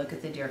pink. And look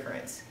at the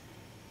difference.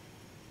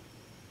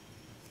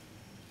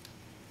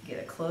 Get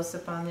a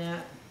close-up on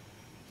that.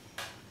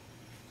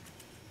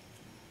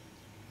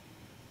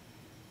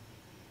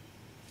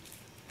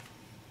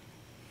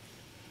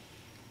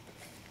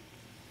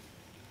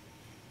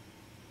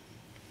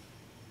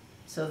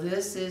 So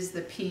this is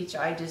the peach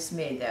I just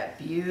made, that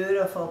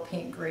beautiful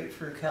pink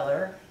grapefruit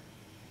color.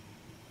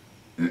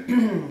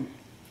 And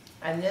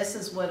this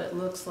is what it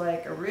looks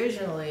like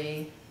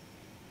originally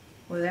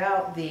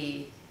without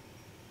the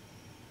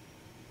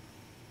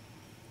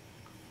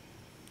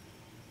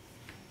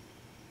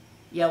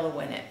yellow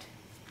in it.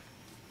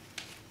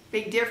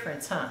 Big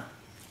difference, huh?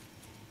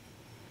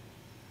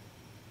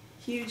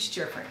 Huge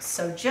difference.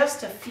 So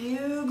just a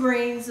few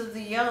grains of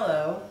the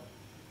yellow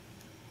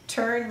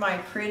turned my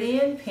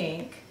pretty and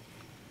pink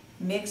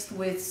mixed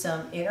with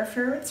some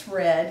interference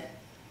red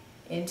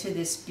into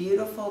this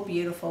beautiful,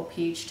 beautiful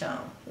peach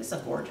tone. This is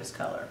a gorgeous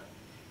color.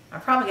 I'm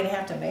probably going to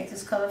have to make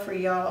this color for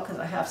y'all because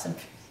I have some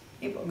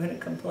people going to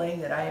complain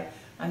that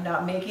I'm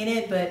not making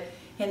it, but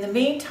in the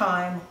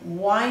meantime,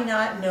 why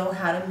not know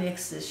how to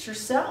mix this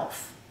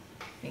yourself?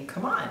 I mean,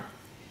 come on.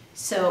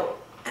 So,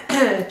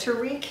 to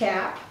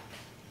recap,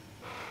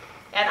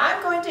 and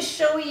I'm going to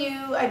show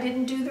you, I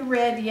didn't do the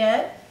red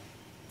yet,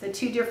 the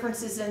two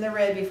differences in the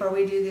red before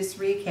we do this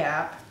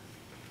recap.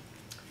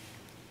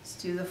 Let's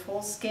do the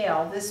full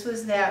scale. This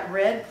was that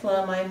red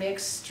plum I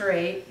mixed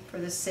straight for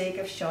the sake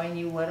of showing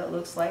you what it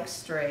looks like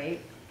straight.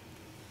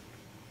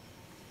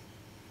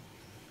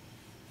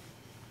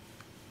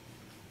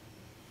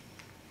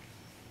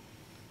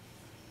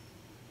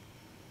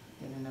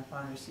 Get enough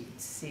on there so you can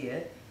see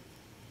it.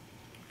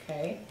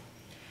 Okay.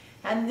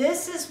 And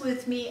this is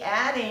with me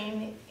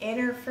adding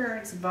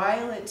interference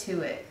violet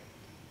to it.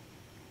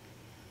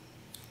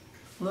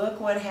 Look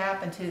what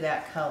happened to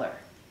that color.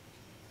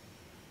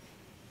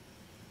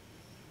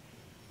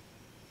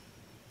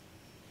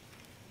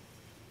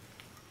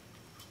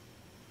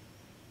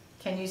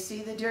 Can you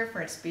see the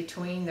difference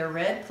between the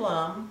red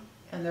plum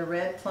and the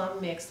red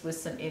plum mixed with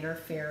some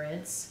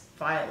interference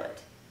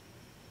violet?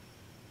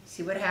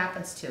 See what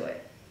happens to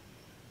it.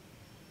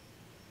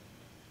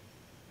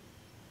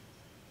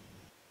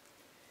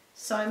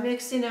 So I'm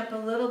mixing up a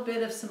little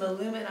bit of some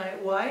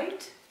aluminite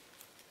white.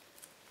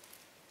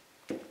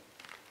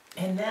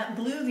 And that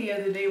blue the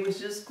other day was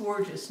just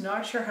gorgeous.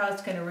 Not sure how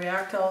it's going to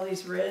react to all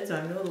these reds.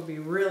 I know it'll be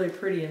really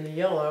pretty in the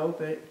yellow,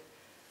 but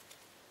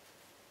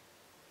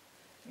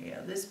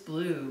yeah, this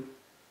blue,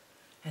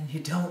 and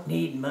you don't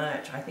need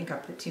much. I think I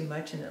put too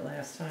much in it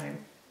last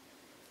time.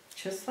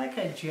 Just like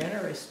a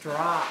generous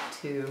drop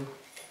too.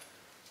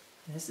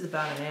 This is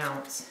about an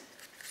ounce.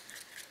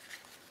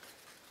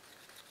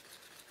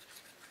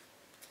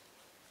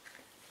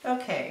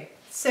 Okay,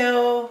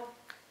 so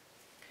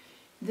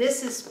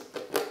this is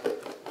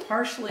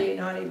partially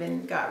not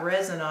even got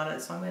resin on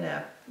it, so I'm going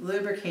to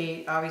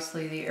lubricate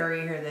obviously the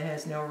area here that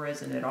has no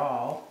resin at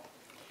all.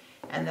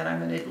 And then I'm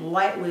going to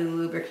lightly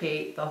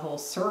lubricate the whole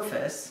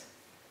surface.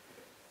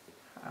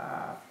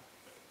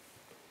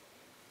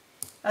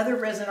 Other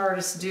resin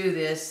artists do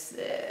this.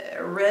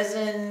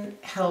 Resin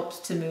helps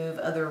to move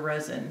other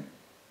resin.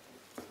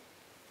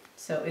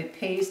 So it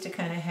pays to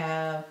kind of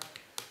have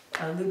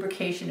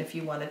lubrication if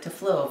you want it to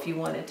flow. If you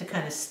want it to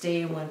kind of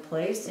stay in one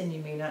place, and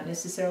you may not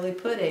necessarily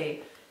put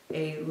a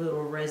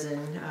little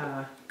resin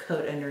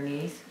coat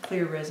underneath,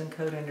 clear resin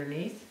coat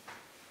underneath.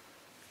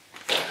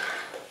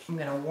 I'm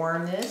going to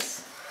warm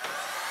this.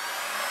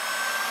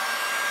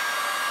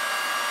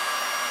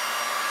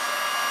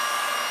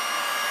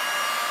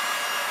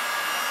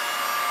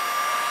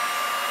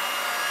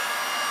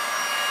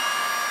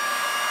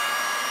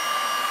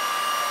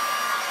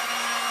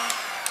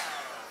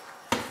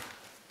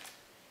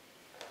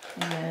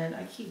 And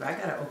I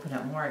gotta open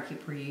up more. I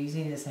keep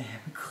reusing this. I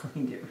haven't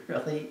cleaned it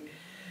really.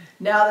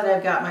 Now that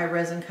I've got my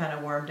resin kind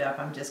of warmed up,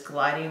 I'm just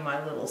gliding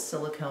my little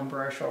silicone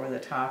brush over the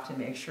top to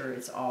make sure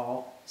it's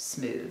all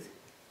smooth.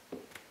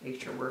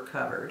 Make sure we're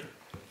covered.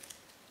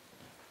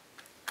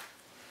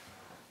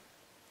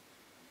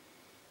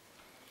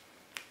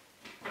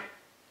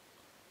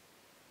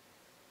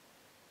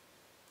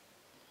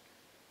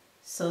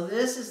 So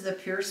this is the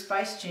pure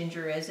spiced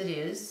ginger as it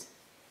is.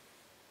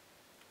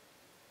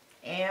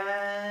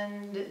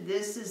 And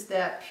this is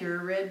that pure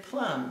red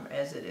plum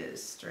as it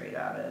is, straight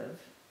out of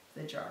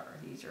the jar.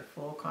 These are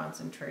full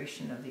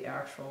concentration of the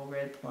actual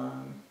red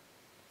plum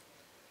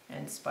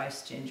and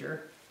spiced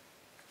ginger.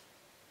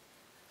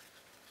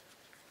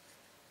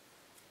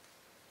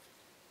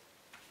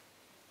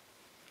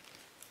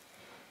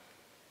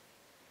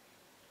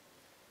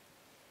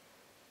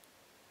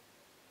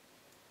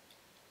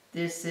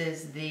 This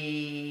is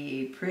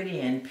the pretty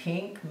and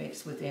pink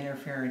mixed with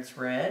interference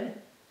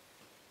red.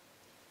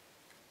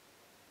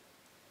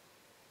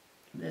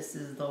 This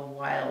is the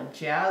wild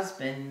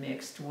jasmine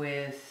mixed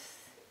with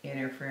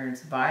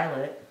interference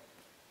violet.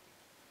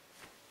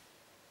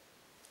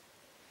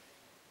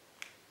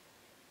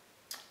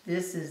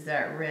 This is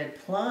that red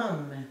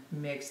plum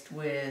mixed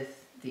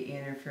with the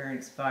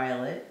interference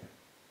violet.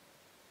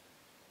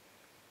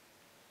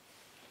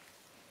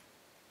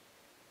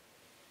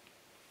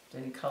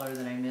 Any color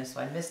that I missed?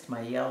 So I missed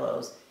my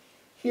yellows.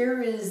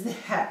 Here is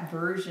that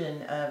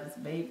version of,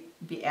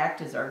 maybe act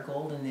as our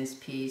gold in this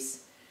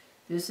piece.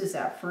 This is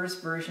that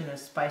first version of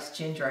spiced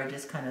ginger I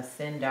just kind of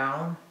thinned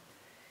down.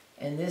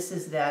 And this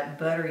is that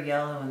butter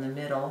yellow in the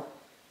middle.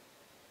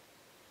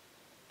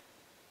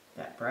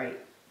 That bright,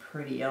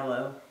 pretty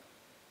yellow.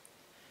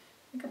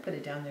 I think I'll put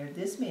it down there.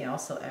 This may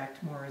also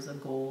act more as a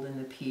gold in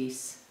the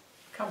piece.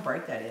 Look how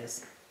bright that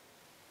is.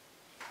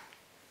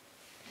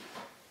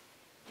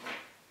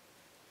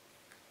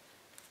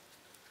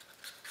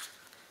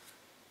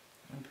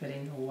 I'm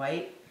putting the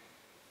white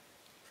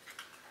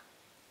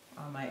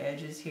on my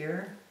edges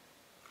here.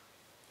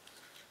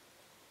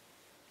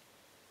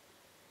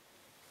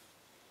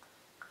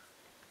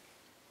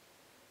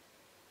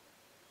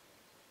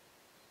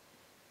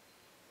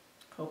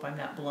 Hope I'm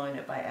not blowing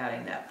it by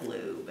adding that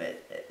blue,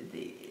 but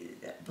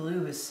that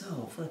blue is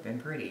so flippin'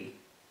 pretty.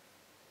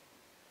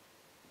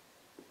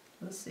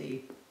 Let's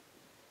see.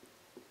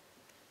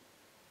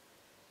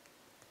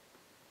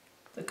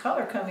 The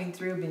color coming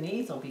through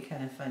beneath will be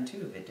kind of fun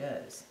too if it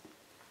does.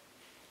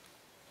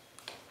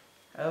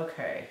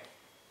 Okay.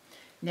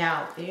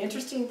 Now, the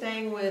interesting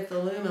thing with the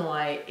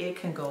Luminite, it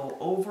can go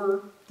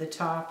over the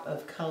top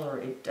of color.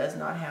 It does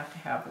not have to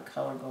have the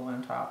color go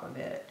on top of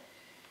it.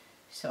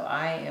 So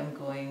I am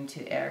going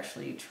to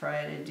actually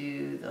try to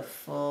do the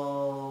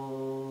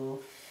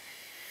full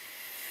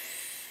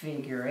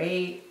figure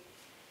 8.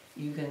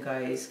 You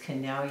guys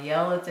can now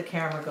yell at the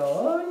camera, go,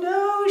 oh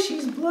no,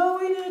 she's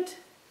blowing it.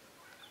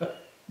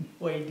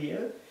 No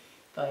idea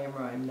if I am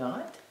or I'm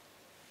not.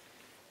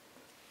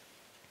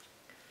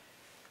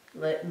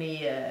 Let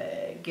me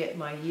get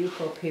my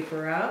Yuko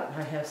paper out.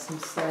 I have some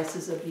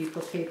slices of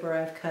Yuko paper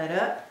I've cut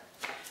up.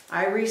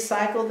 I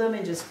recycle them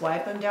and just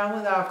wipe them down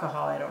with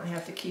alcohol. I don't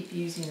have to keep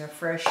using a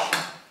fresh,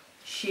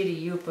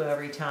 shitty Yuko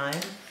every time.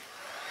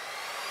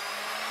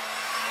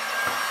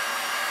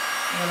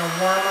 I'm going to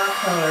warm our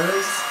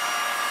colors.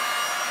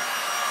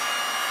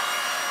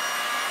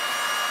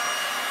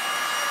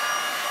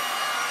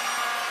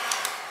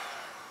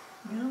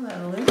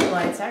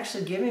 It's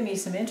actually giving me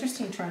some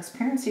interesting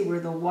transparency where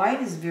the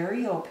white is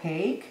very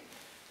opaque.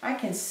 I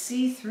can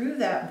see through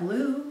that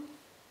blue.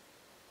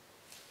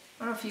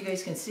 I don't know if you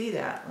guys can see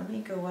that. Let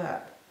me go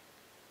up.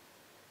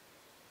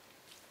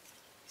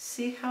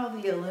 See how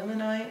the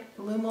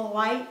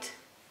Lumilite,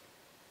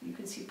 you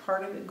can see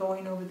part of it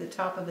going over the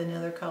top of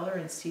another color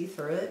and see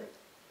through it.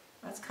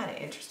 That's kind of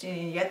interesting,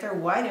 and yet their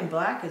white and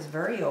black is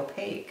very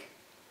opaque.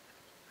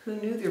 Who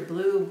knew their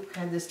blue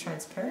had this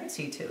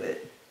transparency to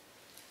it?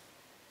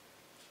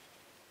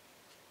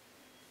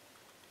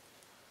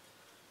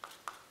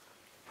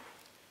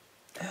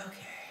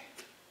 Okay,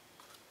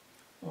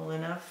 well,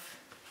 enough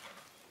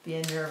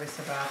being nervous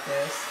about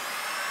this.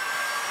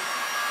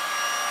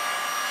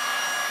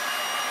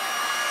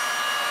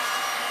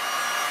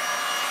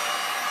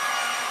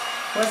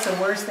 What's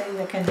the worst thing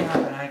that can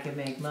happen? I can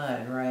make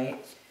mud,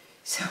 right?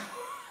 So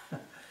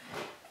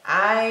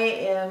I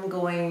am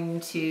going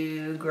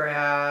to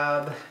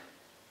grab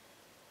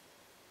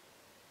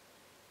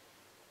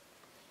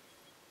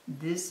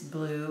this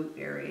blue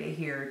area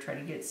here, try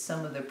to get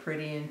some of the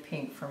pretty and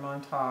pink from on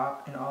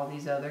top and all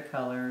these other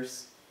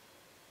colors.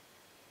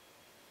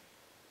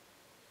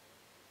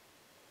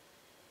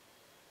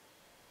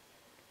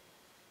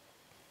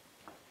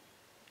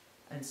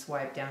 And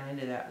swipe down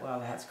into that. Wow,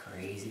 that's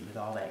crazy with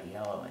all that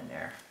yellow in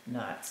there.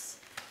 Nuts.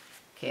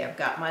 Okay, I've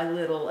got my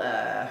little,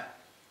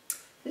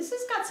 this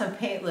has got some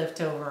paint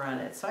left over on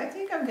it, so I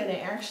think I'm going to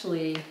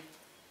actually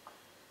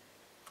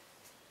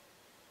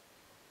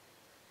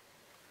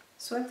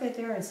swipe that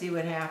there and see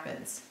what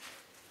happens.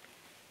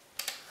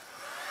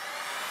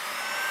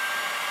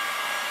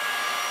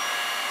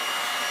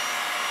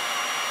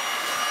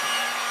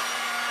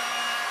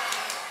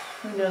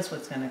 Who knows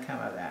what's going to come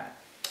of that?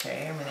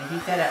 Okay, I'm going to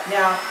heat that up.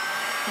 Now,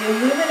 the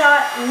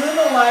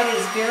Lumilite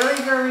is very,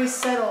 very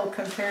subtle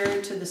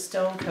compared to the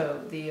stone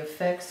coat. The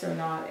effects are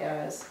not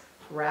as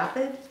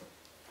rapid.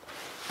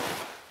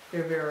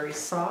 They're very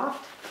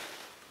soft.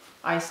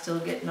 I still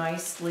get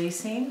nice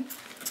lacing.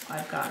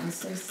 I've gotten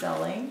some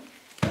selling.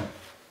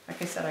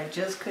 Like I said, I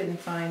just couldn't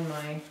find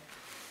my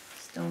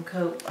stone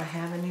coat. I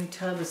have a new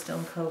tub of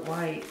stone coat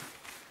white.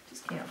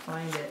 Just can't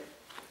find it.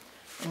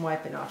 I'm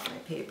wiping off my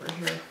paper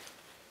here.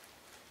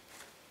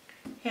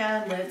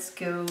 And let's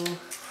go.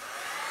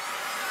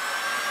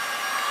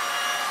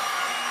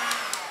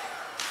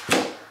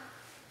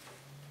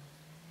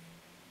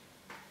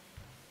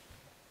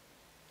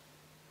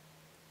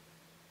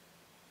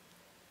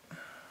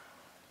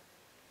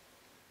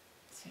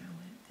 See, I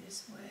went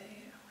this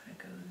way. I want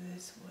to go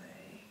this way.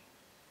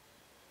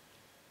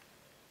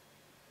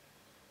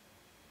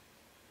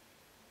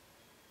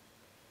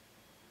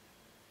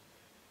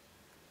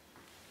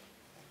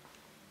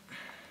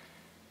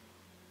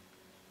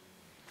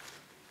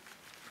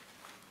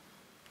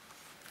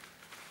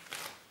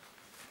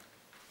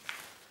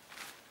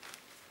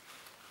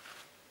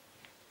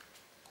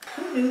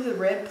 Who knew the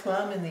red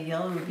plum and the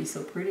yellow would be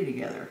so pretty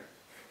together?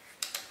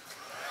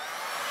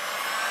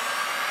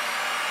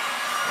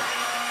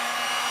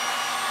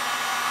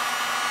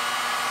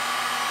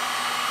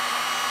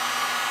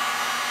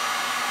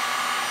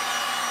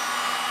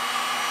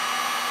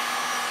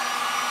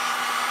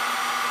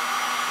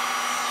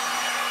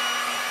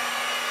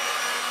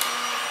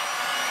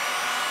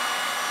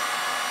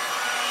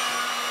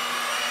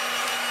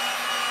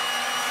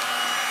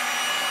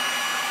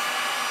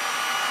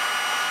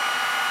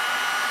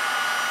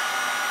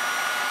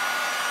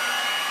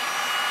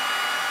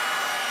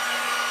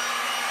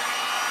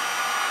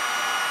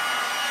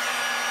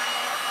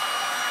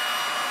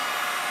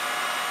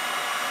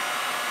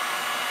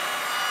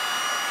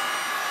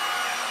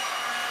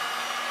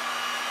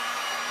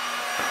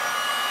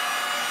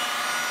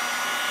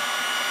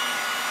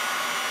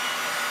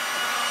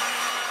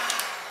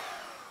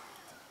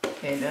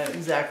 Okay, not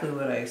exactly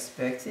what I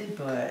expected,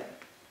 but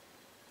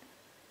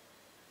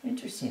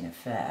interesting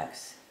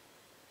effects.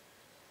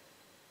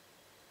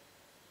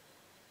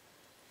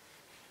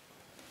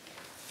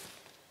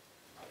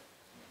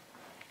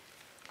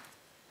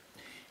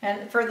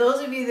 And for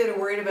those of you that are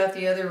worried about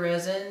the other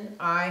resin,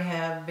 I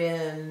have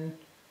been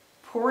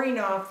pouring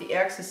off the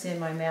excess in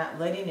my mat,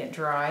 letting it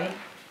dry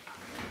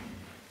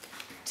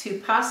to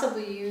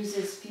possibly use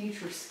as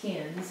future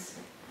skins.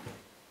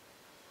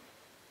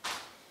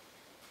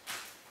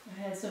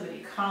 I had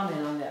somebody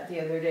comment on that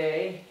the other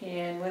day,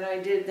 and when I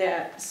did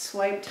that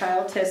swipe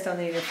tile test on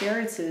the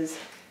interferences,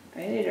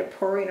 I ended up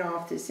pouring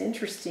off this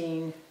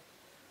interesting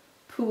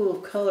pool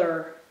of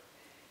color.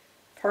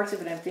 Parts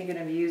of it I'm thinking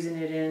of using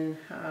it in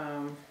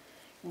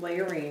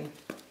layering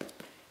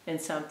and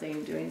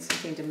something, doing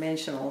something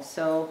dimensional.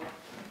 So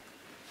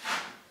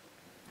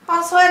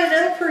Also, I had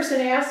another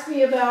person ask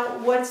me about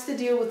what's the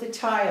deal with the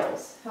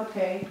tiles.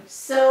 Okay,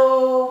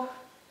 so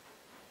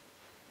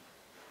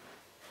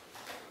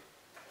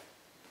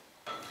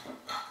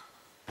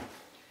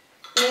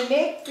they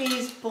make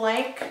these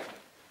blank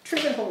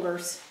trivet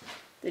holders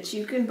that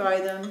you can buy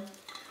them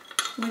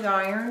with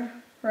iron,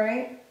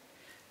 right?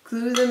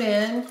 Glue them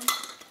in,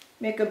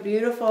 make a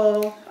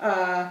beautiful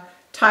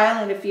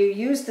tile, and if you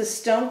use the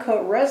stone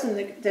coat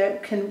resin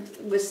that can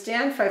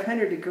withstand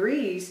 500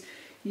 degrees,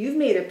 you've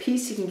made a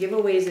piece you can give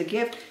away as a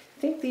gift.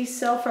 I think these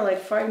sell for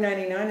like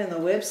 $5.99 on the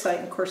website,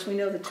 and of course we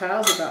know the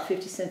tiles are about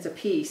 50 cents a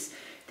piece.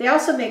 They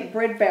also make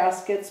bread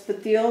baskets,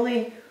 but the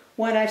only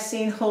one I've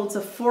seen holds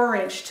a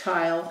 4-inch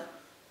tile,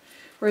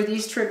 where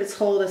these trivets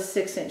hold a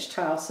 6-inch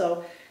tile.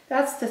 So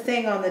that's the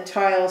thing on the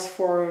tiles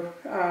for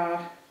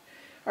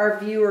our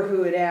viewer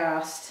who had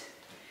asked.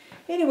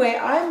 Anyway,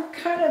 I'm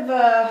kind of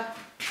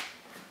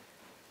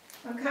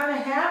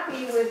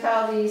happy with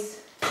how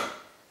these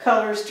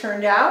colors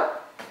turned out.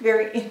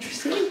 Very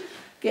interesting.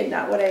 Again,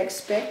 not what I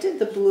expected,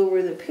 the blue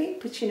or the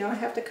pink, but you know, I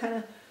have to kind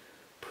of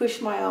push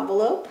my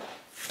envelope.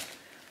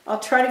 I'll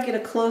try to get a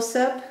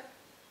close-up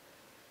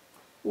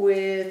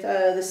with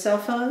the cell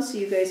phone so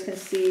you guys can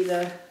see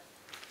the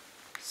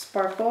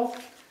sparkle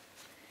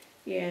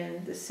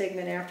in the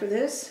segment after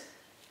this.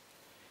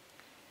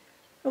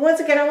 And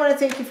once again, I want to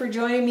thank you for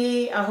joining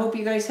me. I hope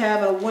you guys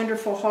have a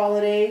wonderful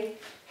holiday.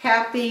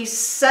 Happy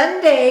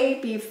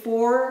Sunday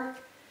before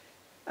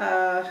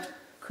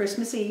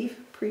Christmas Eve,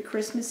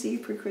 pre-Christmas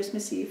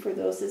Eve for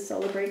those that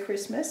celebrate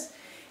Christmas.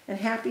 And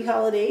happy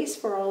holidays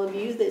for all of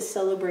you that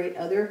celebrate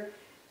other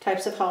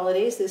types of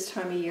holidays this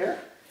time of year.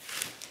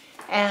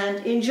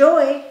 And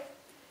enjoy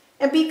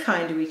and be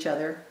kind to each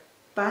other.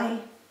 Bye.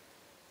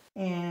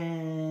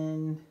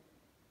 And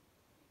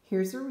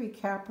here's a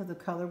recap of the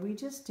color we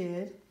just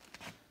did.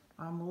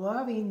 I'm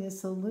loving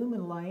this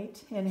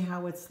Illuminate and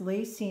how it's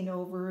lacing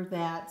over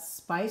that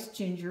spiced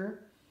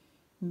ginger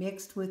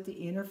mixed with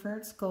the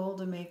interference gold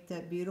to make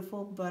that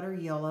beautiful butter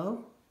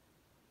yellow.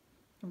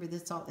 Remember,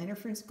 this all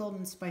interference gold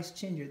and spiced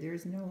ginger.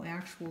 There's no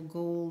actual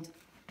gold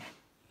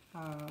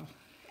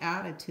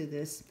added to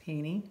this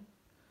painting.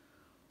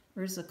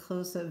 There's a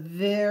close-up,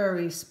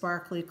 very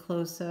sparkly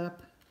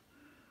close-up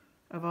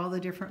of all the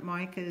different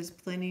micas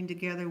blending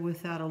together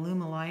with that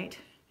Illuminate.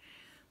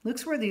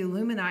 Looks where the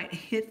Illuminate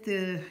hit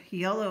the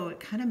yellow,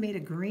 it kind of made a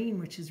green,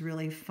 which is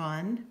really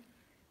fun.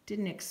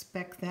 Didn't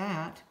expect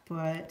that,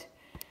 but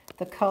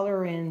the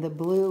color in the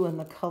blue and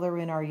the color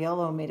in our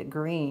yellow made a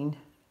green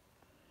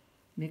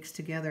mixed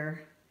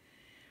together.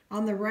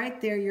 On the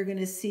right there, you're going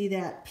to see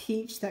that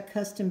peach, that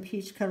custom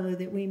peach color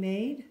that we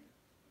made.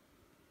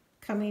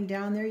 Coming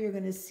down there, you're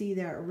going to see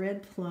that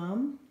red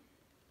plum.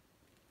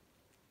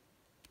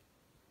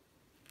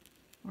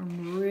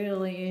 I'm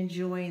really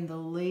enjoying the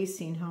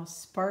lacing, how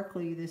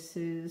sparkly this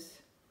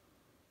is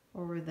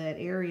over that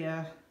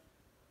area.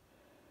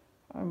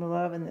 I'm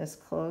loving this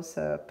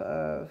close-up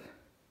of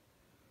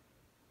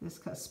this,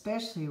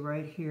 especially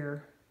right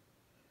here,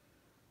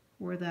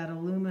 where that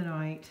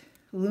Illuminate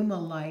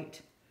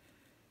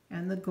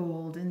and the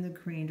gold and the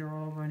green are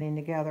all running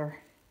together.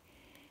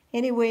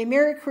 Anyway,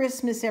 Merry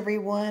Christmas,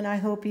 everyone. I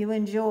hope you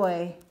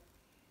enjoy.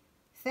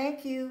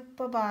 Thank you.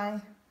 Bye-bye.